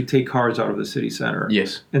going to actually take cars out of the city center.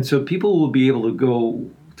 Yes. And so people will be able to go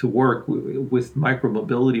to work with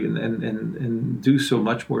micromobility and do so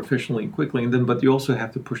much more efficiently and quickly. But you also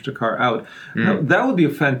have to push the car out. Now, that would be a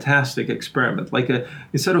fantastic experiment. Like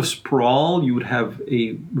instead of sprawl, you would have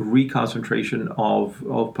a reconcentration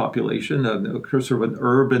of population, sort of an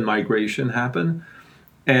urban migration happen.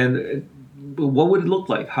 And what would it look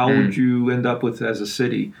like? How would you end up with as a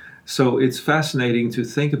city? So it's fascinating to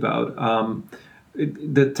think about.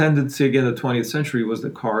 The tendency, again, of the 20th century was the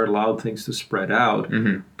car allowed things to spread out.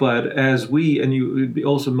 But as you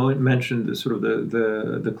also mentioned the sort of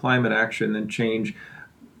the climate action and change,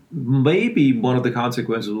 maybe one of the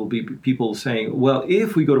consequences will be people saying, well,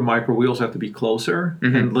 if we go to micro, we also have to be closer,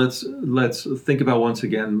 and let's think about once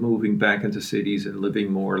again moving back into cities and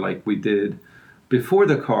living more like we did before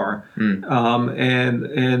the car. I'm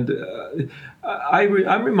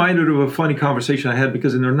reminded of a funny conversation I had,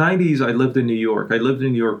 because in the 90s I lived in New York. I lived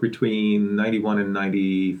in New York between 91 and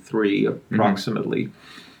 93 approximately,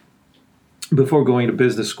 before going to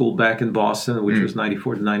business school back in Boston, which was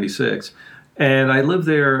 94 to 96. And I lived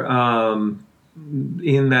there in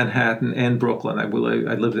Manhattan and Brooklyn. I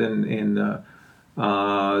lived in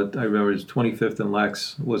I remember it was 25th and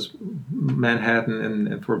Lex was Manhattan,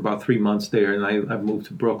 and for about 3 months there. And I moved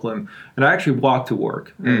to Brooklyn, and I actually walked to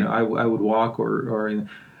work. And I would walk or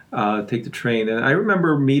take the train. And I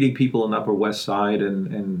remember meeting people on the Upper West Side,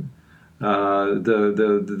 and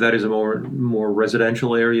that is a more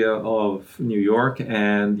residential area of New York,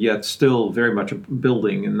 and yet still very much a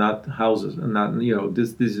building and not houses, and not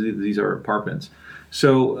these are apartments.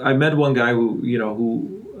 So I met one guy who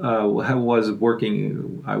was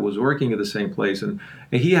working. I was working at the same place, and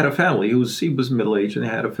he had a family. He was middle aged and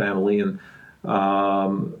had a family, and I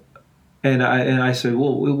said,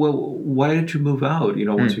 well, why didn't you move out?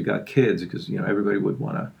 Once you got kids, because everybody would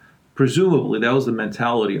want to. Presumably, that was the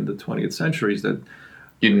mentality in the 20th century, is that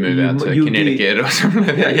you'd move out to Connecticut or something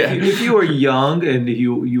like that. Yeah. If you were young and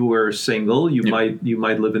you were single, you might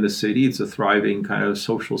live in the city. It's a thriving kind of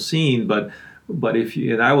social scene. But if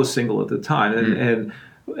you, and I was single at the time,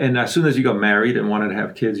 and as soon as you got married and wanted to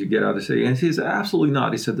have kids, you get out of the city. And he said, absolutely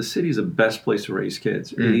not. He said the city is the best place to raise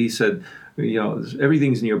kids. He said,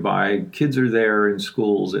 everything's nearby. Kids are there in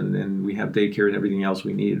schools, and we have daycare and everything else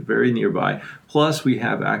we need very nearby. Plus, we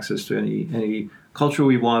have access to any culture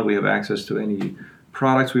we want. We have access to any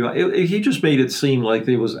products we want. He just made it seem like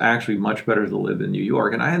it was actually much better to live in New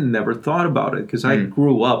York. And I had never thought about it, because I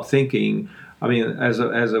grew up thinking, as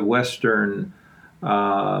a Western,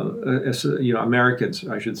 Americans,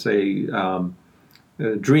 I should say,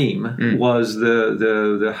 dream was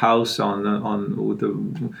the house with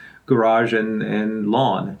the garage and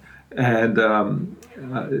lawn, and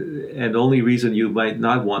the only reason you might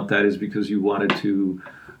not want that is because you wanted to,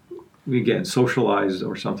 again, socialize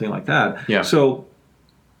or something like that. Yeah. So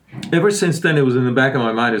ever since then, it was in the back of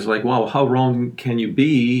my mind. It's like, wow, how wrong can you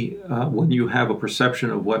be when you have a perception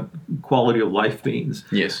of what quality of life means?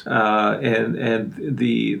 Yes. And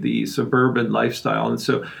the suburban lifestyle, and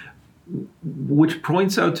so, which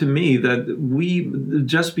points out to me that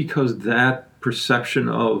just because that perception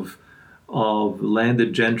of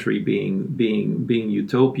landed gentry being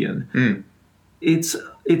utopian, it's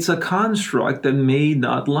a construct that may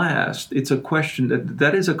not last. It's a question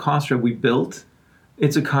that is a construct we built.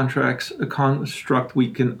 It's a construct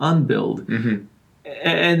we can unbuild.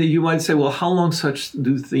 And you might say, well, how long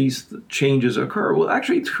do these changes occur? Well,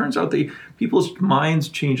 actually, it turns out people's minds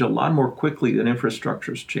change a lot more quickly than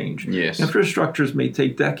infrastructures change. Yes. Infrastructures may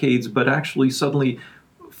take decades, but actually suddenly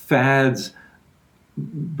fads,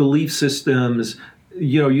 belief systems,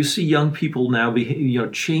 you see young people now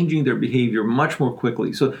changing their behavior much more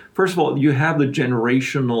quickly. So first of all, you have the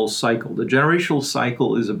generational cycle. The generational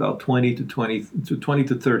cycle is about 20 to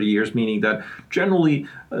 30 years, meaning that generally,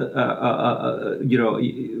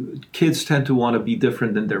 kids tend to want to be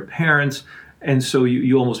different than their parents. And so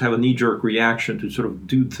you almost have a knee-jerk reaction to sort of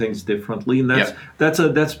do things differently, and that's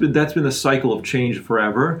been a cycle of change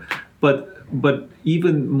forever. But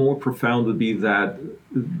even more profound would be that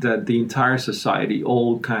the entire society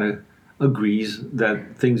all kind of agrees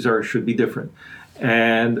that things should be different,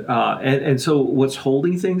 and so what's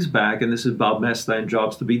holding things back, and this is Bob Mesta and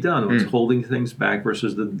Jobs to be Done. What's holding things back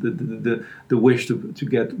versus the wish to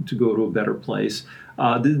go to a better place.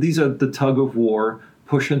 These are the tug of war,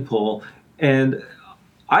 push and pull, and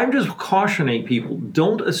I'm just cautioning people: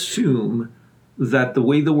 don't assume that the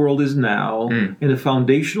way the world is now, and the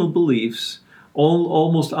foundational beliefs,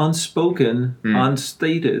 almost unspoken,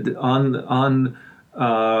 unstated,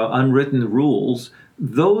 unwritten rules,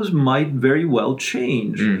 those might very well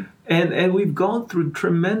change. And we've gone through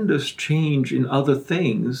tremendous change in other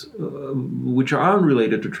things, which are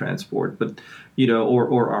unrelated to transport, but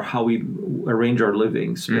or how we arrange our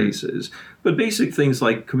living spaces. But basic things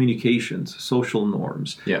like communications, social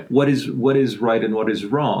norms, what is right and what is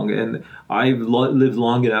wrong. And I've lived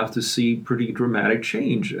long enough to see pretty dramatic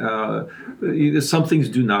change. Some things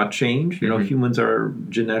do not change. Humans are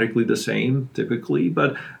genetically the same typically,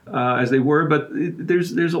 but as they were. But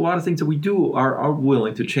there's a lot of things that we are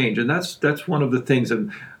willing to change, and that's one of the things.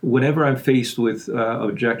 And whenever I'm faced with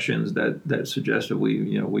objections that suggest that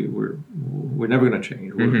we're never going to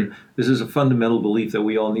change, this is a fundamental belief that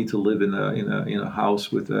we all need to live in a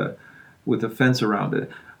house with a fence around it.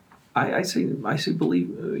 I say believe,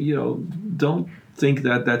 don't think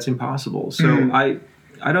that that's impossible. So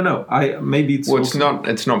I don't know. Maybe it's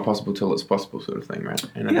it's not possible till it's possible, sort of thing, right?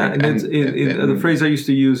 And the phrase I used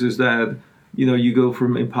to use is that you go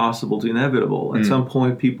from impossible to inevitable. At some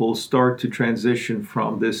point, people start to transition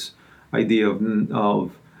from this idea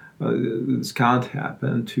of this can't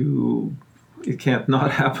happen to it can't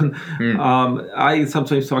not happen. I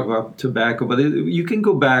sometimes talk about tobacco, but you can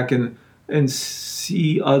go back and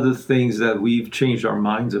see other things that we've changed our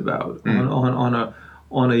minds about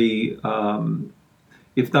on a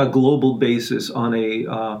if not global basis, on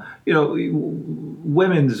a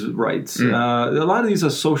women's rights. A lot of these are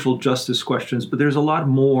social justice questions, but there's a lot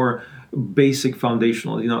more basic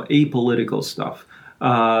foundational, apolitical stuff,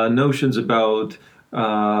 notions about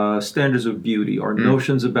standards of beauty, or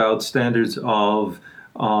notions about standards of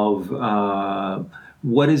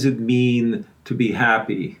what does it mean to be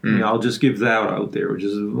happy. I'll just give that out there, which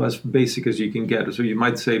is as basic as you can get. So you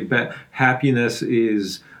might say happiness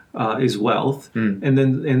is wealth, and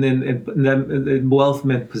then wealth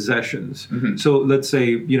meant possessions. So let's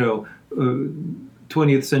say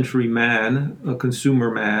 20th century man, a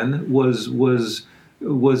consumer man, was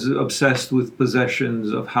obsessed with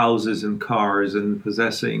possessions of houses and cars and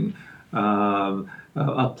possessing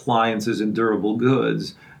appliances and durable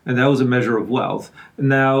goods. And that was a measure of wealth.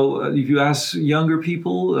 Now, if you ask younger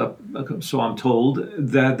people, so I'm told,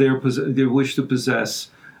 that they wish to possess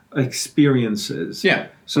experiences. Yeah.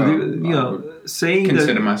 So, saying that...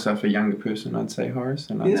 consider myself a younger person, I'd say, Horace,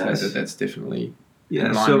 and I'd say that that's definitely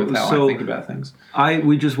in line with how I think about things.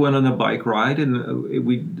 We just went on a bike ride, and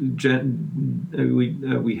we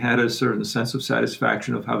had a certain sense of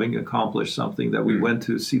satisfaction of having accomplished something, that we went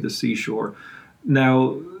to see the seashore.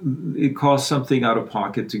 Now, it cost something out of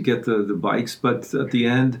pocket to get the bikes, but at the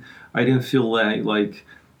end, I didn't feel like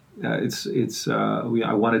I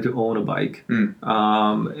wanted to own a bike, and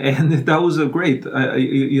that was a great,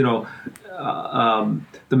 the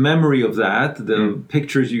memory of that, the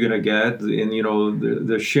pictures you're gonna get, and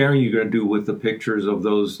the sharing you're gonna do with the pictures of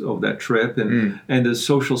that trip, and the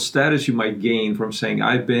social status you might gain from saying,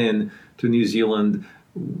 I've been to New Zealand,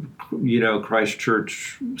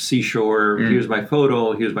 Christchurch seashore, here's my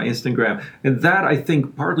photo, here's my Instagram. And that, I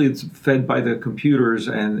think, partly it's fed by the computers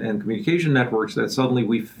and communication networks, that suddenly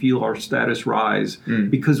we feel our status rise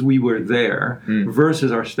because we were there,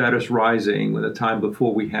 versus our status rising with the time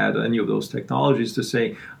before we had any of those technologies to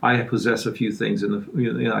say, I possess a few things, and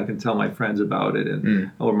I can tell my friends about it,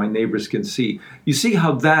 or my neighbors can see. You see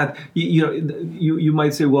how that, you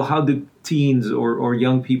might say, well, how did teens or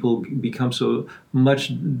young people become so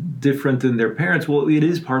much different than their parents? Well, it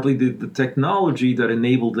is partly the technology that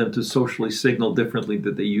enabled them to socially signal differently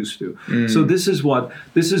than they used to. So this is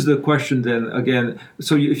the question then again.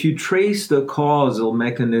 So if you trace the causal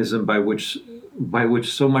mechanism by which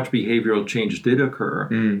so much behavioral change did occur,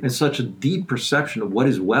 and such a deep perception of what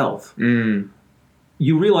is wealth,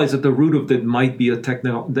 you realize that the root of it might be a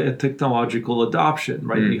technological adoption,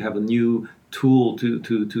 right? You have a new tool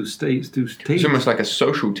to state. It's almost like a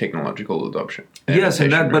social technological adoption. Yes,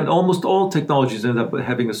 but almost all technologies end up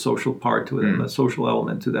having a social part to them, a social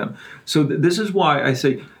element to them. So this is why I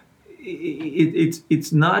say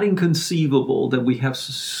it's not inconceivable that we have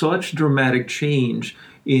such dramatic change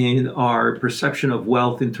in our perception of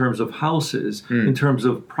wealth in terms of houses, in terms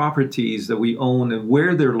of properties that we own and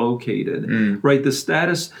where they're located, right? The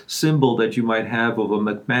status symbol that you might have of a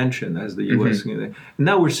McMansion, as the U.S. And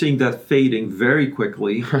now we're seeing that fading very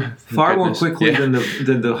quickly, far more quickly than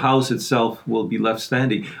the house itself will be left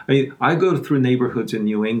standing. I mean, I go through neighborhoods in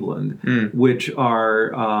New England which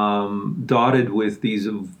are dotted with these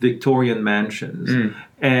Victorian mansions.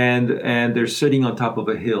 And they're sitting on top of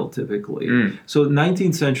a hill, typically. So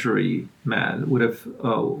 19th century man would have,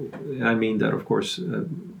 and I mean that, of course,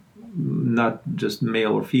 not just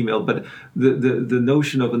male or female, but the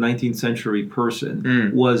notion of a 19th century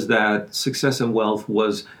person was that success and wealth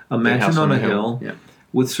was a mansion on a hill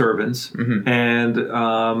with servants, and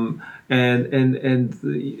the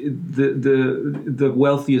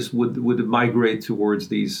wealthiest would migrate towards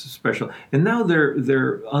these special, and now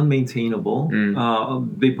they're unmaintainable.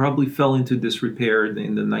 They probably fell into disrepair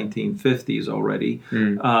in the 1950s already.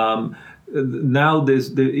 Now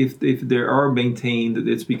if they are maintained,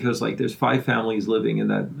 it's because there's 5 families living in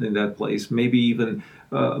that place, maybe even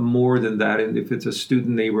more than that. And if it's a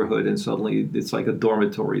student neighborhood and suddenly it's like a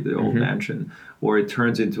dormitory, the old mansion, or it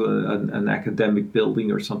turns into an academic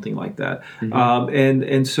building or something like that.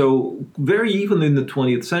 And so very even in the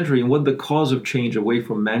 20th century, and what the cause of change away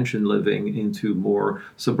from mansion living into more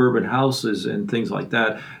suburban houses and things like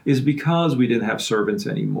that is because we didn't have servants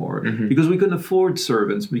anymore, because we couldn't afford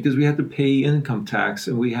servants, because we had to pay income tax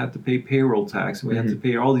and we had to pay payroll tax and we had to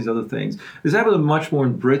pay all these other things. This happened much more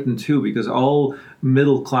in Britain too, because all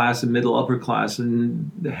middle class and middle upper class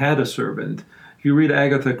had a servant. If you read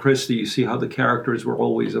Agatha Christie, you see how the characters were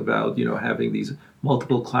always about, having these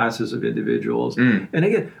multiple classes of individuals. And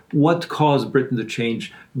again, what caused Britain to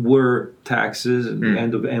change were taxes and the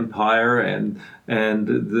end of empire and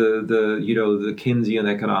the Keynesian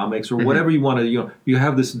economics, or whatever you want to, you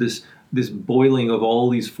have this boiling of all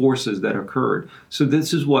these forces that occurred. So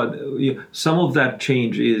this is what some of that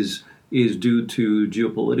change is due to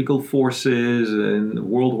geopolitical forces and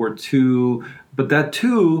World War II. But that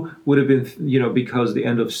too would have been, because the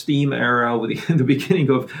end of steam era, with the beginning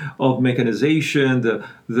of mechanization,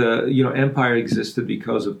 the empire existed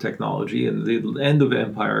because of technology, and the end of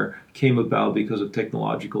empire came about because of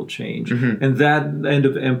technological change. And that end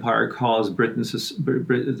of empire caused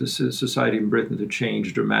the society in Britain to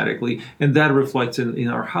change dramatically, and that reflects in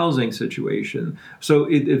our housing situation. So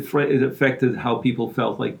it affected how people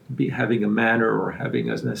felt like having a manor or having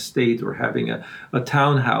an estate or having a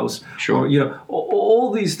townhouse. Sure. Or,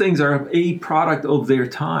 all these things are a product of their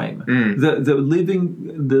time. The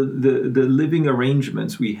living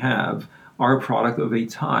arrangements we have are a product of a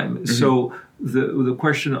time. So the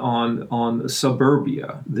question on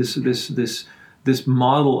suburbia, this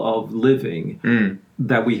model of living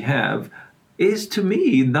that we have, is to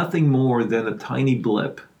me nothing more than a tiny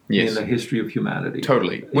blip in the history of humanity.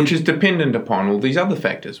 Totally. Which is dependent upon all these other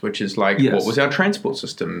factors, which is like what was our transport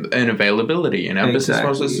system and avability and our business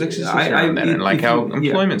models around that, and like our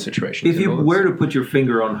employment situation. If you were to put your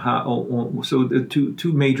finger on how, so the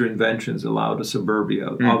two major inventions allowed a suburbia,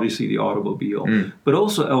 obviously the automobile, but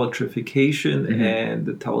also electrification and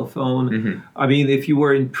the telephone. I mean, if you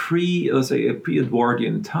were in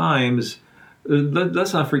pre-Edwardian times,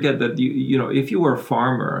 let's not forget that if you were a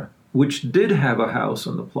farmer, which did have a house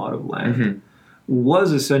on the plot of land,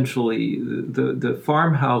 was essentially the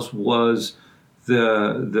farmhouse was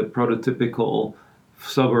the prototypical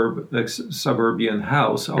suburban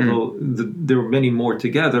house. Although there were many more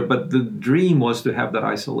together, but the dream was to have that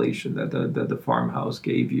isolation that the farmhouse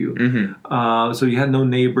gave you. So you had no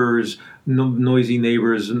neighbors, no noisy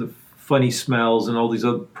neighbors, and the funny smells, and all these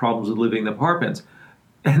other problems with living in apartments.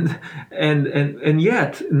 And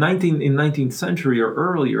yet, in 19th century or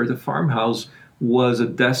earlier, the farmhouse was a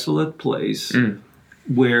desolate place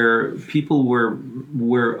where people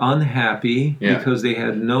were unhappy because they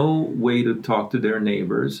had no way to talk to their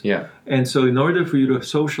neighbors. And so, in order for you to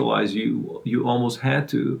socialize, you almost had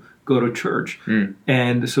to go to church.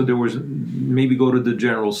 And so there was maybe go to the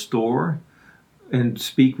general store and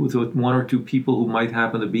speak with one or two people who might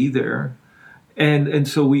happen to be there. And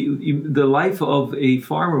so the life of a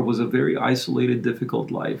farmer was a very isolated, difficult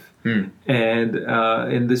life,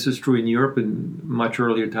 and this is true in Europe in much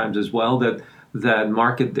earlier times as well. That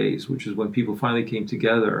market days, which is when people finally came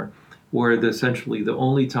together, were essentially the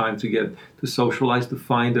only time to socialize, to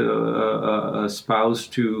find a spouse,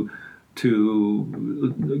 to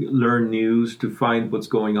learn news, to find what's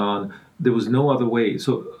going on. There was no other way.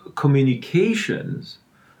 So communications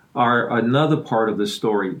are another part of the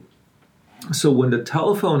story. So when the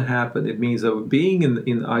telephone happened, it means that being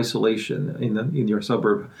in isolation in your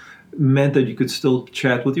suburb meant that you could still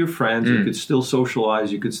chat with your friends, you could still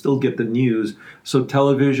socialize, you could still get the news. So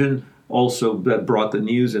television also that brought the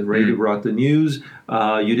news, and radio brought the news.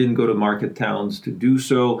 You didn't go to market towns to do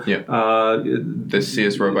so. The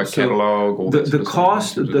Sears Roebuck catalog. All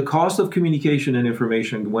the cost of communication and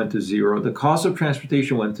information went to zero. The cost of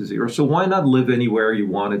transportation went to zero. So why not live anywhere you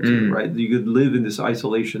wanted to, right? You could live in this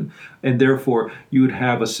isolation, and therefore you would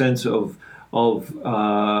have a sense of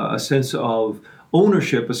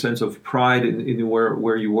ownership, a sense of pride in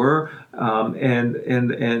where you were, and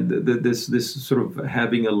this sort of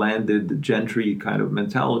having a landed gentry kind of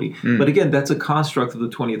mentality. But again, that's a construct of the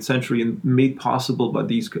 20th century and made possible by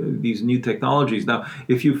these new technologies. Now,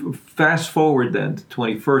 if you fast forward then to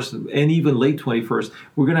 21st and even late 21st,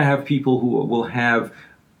 we're going to have people who will have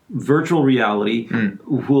virtual reality,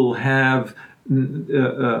 who will have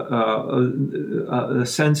a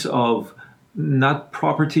sense of not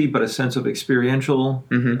property, but a sense of experiential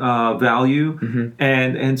value.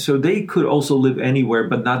 And so they could also live anywhere,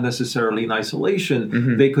 but not necessarily in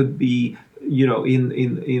isolation. They could be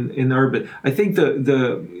in urban. I think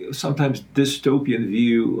the sometimes dystopian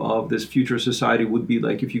view of this future society would be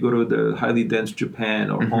like if you go to the highly dense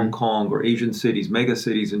Japan or Hong Kong or Asian cities, mega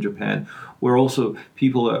cities in Japan, where also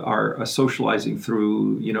people are socializing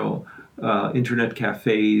through internet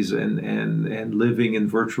cafes and living in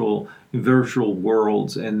virtual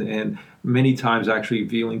worlds and many times actually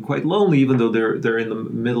feeling quite lonely, even though they're in the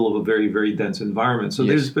middle of a very, very dense environment. So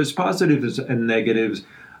there's positives and negatives,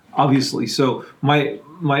 obviously. So my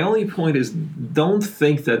only point is, don't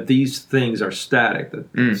think that these things are static.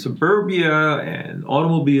 That suburbia and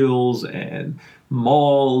automobiles and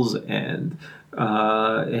malls and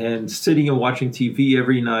sitting and watching TV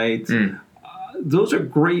every night. Those are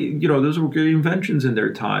great. Those were great inventions in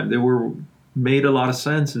their time. They made a lot of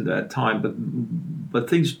sense in that time, but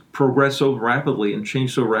things progress so rapidly and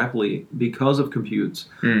change so rapidly because of computers,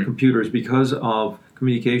 because of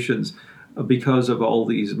communications, because of all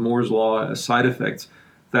these Moore's law side effects,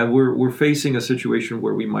 that we're facing a situation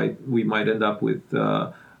where we might end up with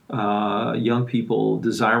young people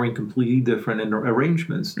desiring completely different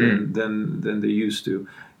arrangements than they used to,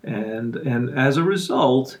 and as a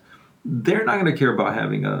result, they're not going to care about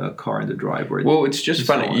having a car in the driveway. Well, it's just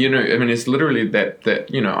funny, it's literally that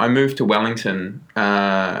I moved to Wellington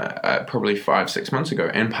probably 5-6 months ago,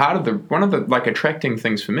 and one of the attracting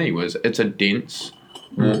things for me was it's a dense,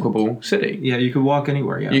 walkable city. Yeah, you can walk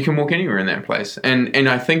anywhere. Yeah, you can walk anywhere in that place, and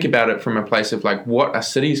I think about it from a place of what a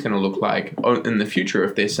city is going to look like in the future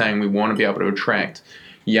if they're saying we want to be able to attract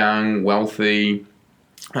young, wealthy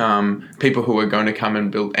people who are going to come and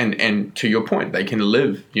build, and to your point, they can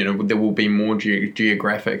live. There will be more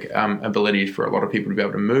geographic ability for a lot of people to be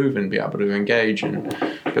able to move and be able to engage and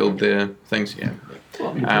build their things. Yeah.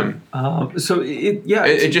 So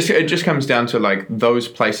it just comes down to those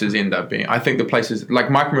places end up being. I think the places like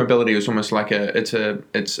micromobility is almost like it's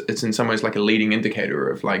in some ways like a leading indicator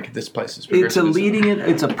of this place is progressive.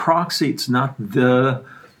 It's a proxy. It's not the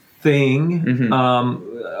thing.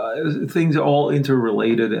 Things are all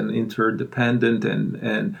interrelated and interdependent,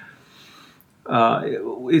 and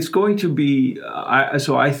it's going to be.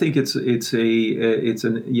 So I think it's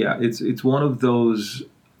one of those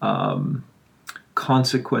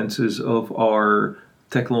consequences of our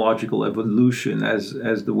technological evolution as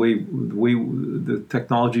the way the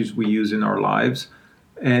technologies we use in our lives,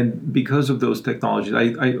 and because of those technologies,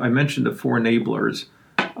 I mentioned the four enablers.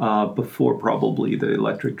 Before probably the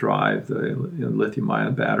electric drive, the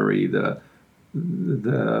lithium-ion battery, the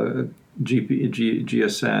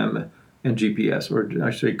GSM and GPS, or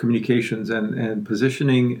actually communications and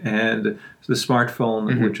positioning, and the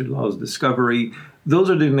smartphone, which allows discovery. Those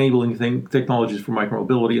are the enabling technologies for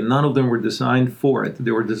micromobility, and none of them were designed for it.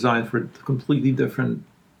 They were designed for completely different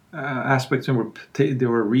aspects, and they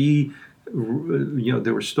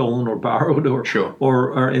were stolen or borrowed or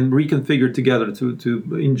and reconfigured together to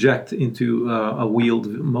inject into a wheeled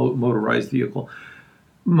motorized vehicle.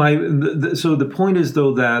 So the point is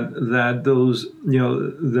though that those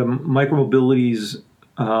the micromobility's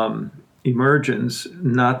emergence,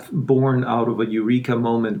 not born out of a eureka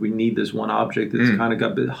moment. We need this one object. It's kind of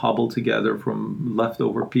got hobbled together from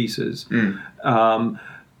leftover pieces,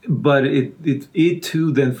 but it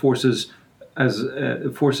too then forces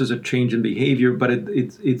a change in behavior, but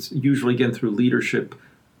it's usually again through leadership.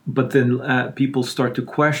 But then people start to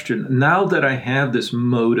question. Now that I have this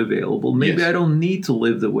mode available, maybe I don't need to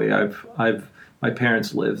live the way my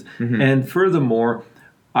parents lived. And furthermore,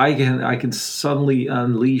 I can suddenly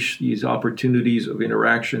unleash these opportunities of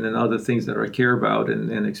interaction and other things that I care about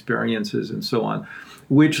and experiences and so on,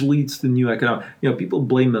 which leads to new economic. People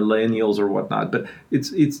blame millennials or whatnot, but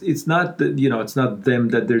it's not that it's not them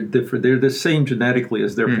that they're different. They're the same genetically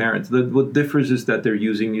as their parents. What differs is that they're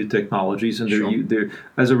using new technologies, and they're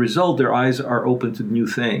as a result, their eyes are open to new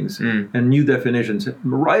things and new definitions,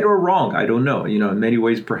 right or wrong. I don't know. In many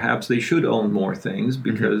ways, perhaps they should own more things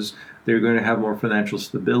because they're going to have more financial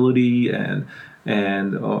stability and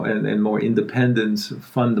more independence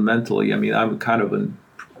fundamentally. I mean, I'm kind of an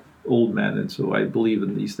old man, and so I believe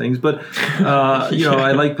in these things. But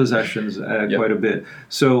I like possessions quite a bit.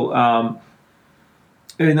 So and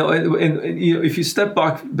if you step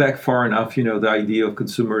back far enough, the idea of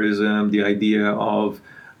consumerism, the idea of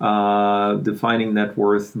defining net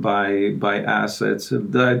worth by assets,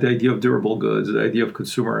 the idea of durable goods, the idea of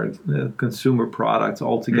consumer products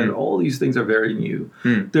altogether. All these things are very new.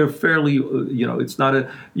 They're fairly, it's not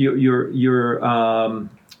your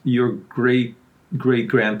great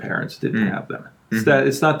grandparents didn't have them.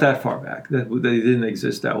 It's not that far back that they didn't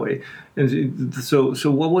exist that way. And so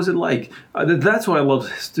what was it like? That's why I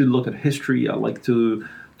love to look at history. I like to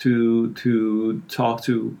talk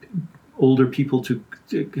to older people to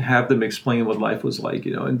have them explain what life was like,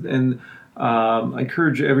 and I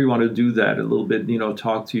encourage everyone to do that a little bit,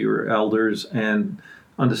 talk to your elders and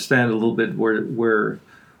understand a little bit where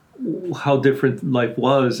how different life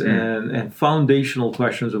was, and foundational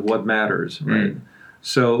questions of what matters, right?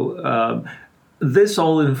 So this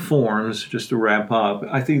all informs, just to wrap up,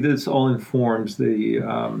 I think this all informs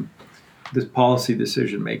this policy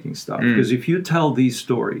decision-making stuff. Because if you tell these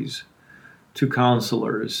stories to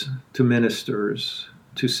counselors, to ministers,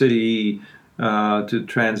 to city, to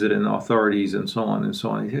transit and authorities, and so on,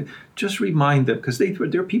 just remind them, because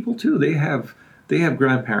they're people too. They have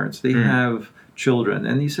grandparents, they have children,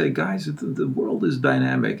 and you say, guys, the world is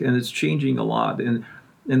dynamic and it's changing a lot, and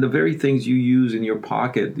the very things you use in your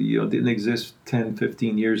pocket, didn't exist 10,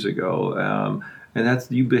 15 years ago, and that's,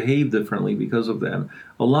 you behave differently because of them.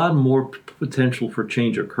 A lot more potential for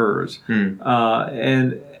change occurs,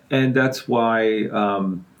 and that's why,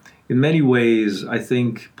 in many ways, I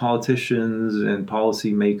think politicians and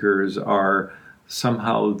policymakers are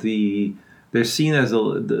somehow they're seen as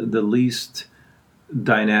the least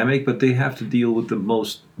dynamic, but they have to deal with the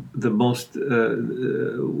most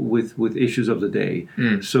with issues of the day.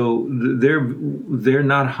 So they're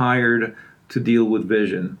not hired to deal with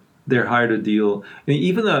vision. They're hired to deal. And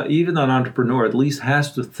even an entrepreneur at least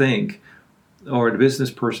has to think, or a business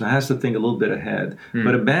person has to think a little bit ahead.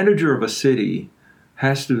 But a manager of a city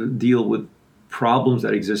has to deal with problems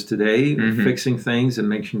that exist today, fixing things and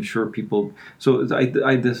making sure people. So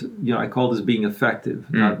I call this being effective,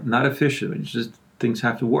 not efficient. It's just things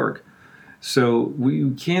have to work. So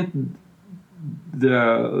you can't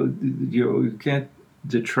you can't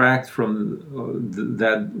detract from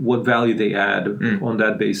that, what value they add on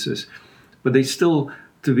that basis. But they still,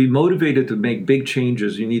 to be motivated to make big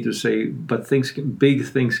changes, you need to say, but big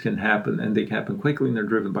things can happen, and they can happen quickly, and they're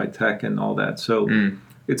driven by tech and all that. So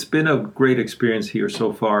it's been a great experience here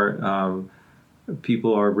so far.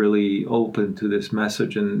 People are really open to this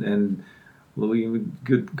message, and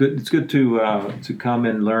good. It's good to come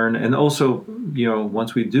and learn, and also,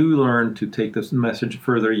 once we do learn, to take this message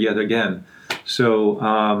further yet again.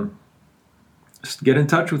 So get in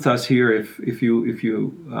touch with us here if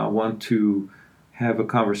you want to have a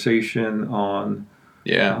conversation on.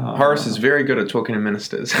 Horace is very good at talking to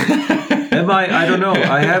ministers. Am I? I don't know.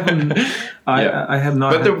 I haven't. I have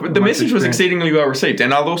not. But the message was exceedingly well received,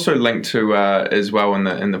 and I'll also link to as well in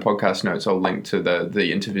the podcast notes. I'll link to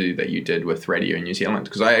the interview that you did with Radio New Zealand,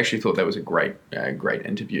 because I actually thought that was a great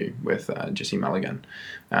interview with Jesse Mulligan,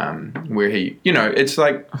 where he, it's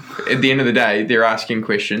like at the end of the day they're asking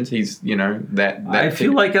questions. He's that I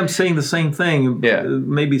feel like I'm saying the same thing,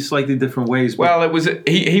 maybe slightly different ways. But well, it was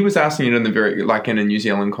he was asking it in the very, like, in a New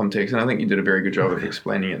Zealand context, and I think you did a very good job of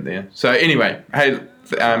explaining it there. So anyway, hey.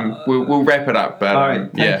 We'll wrap it up. But, all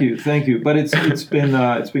right, thank you. But it's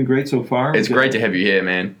been great so far. It's great to have you here,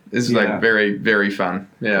 man. This is like very, very fun.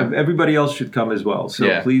 Yeah, everybody else should come as well.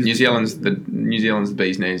 So please, New Zealand's the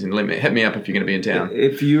bee's knees, and hit me up if you're going to be in town.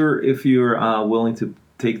 If you're willing to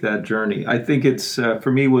take that journey, I think it's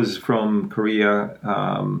for me was from Korea.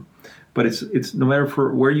 But it's no matter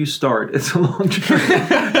for where you start, it's a long journey.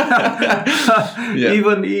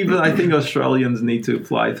 Even I think Australians need to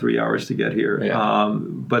fly 3 hours to get here.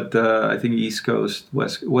 But I think East Coast,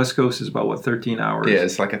 West Coast is about 13 hours. Yeah,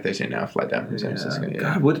 it's like a 13-hour flight down from San Francisco.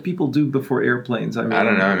 God, what do people do before airplanes? I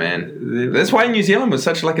don't know, man. That's why New Zealand was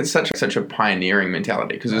such a pioneering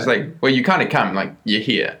mentality, because it's like, well, you kind of come, like, you're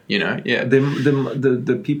here, Yeah.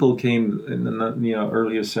 The people came in the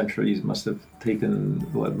earliest centuries must have taken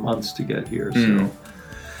months to get here. So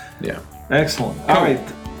yeah, excellent. Cool. All right,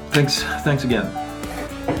 thanks again.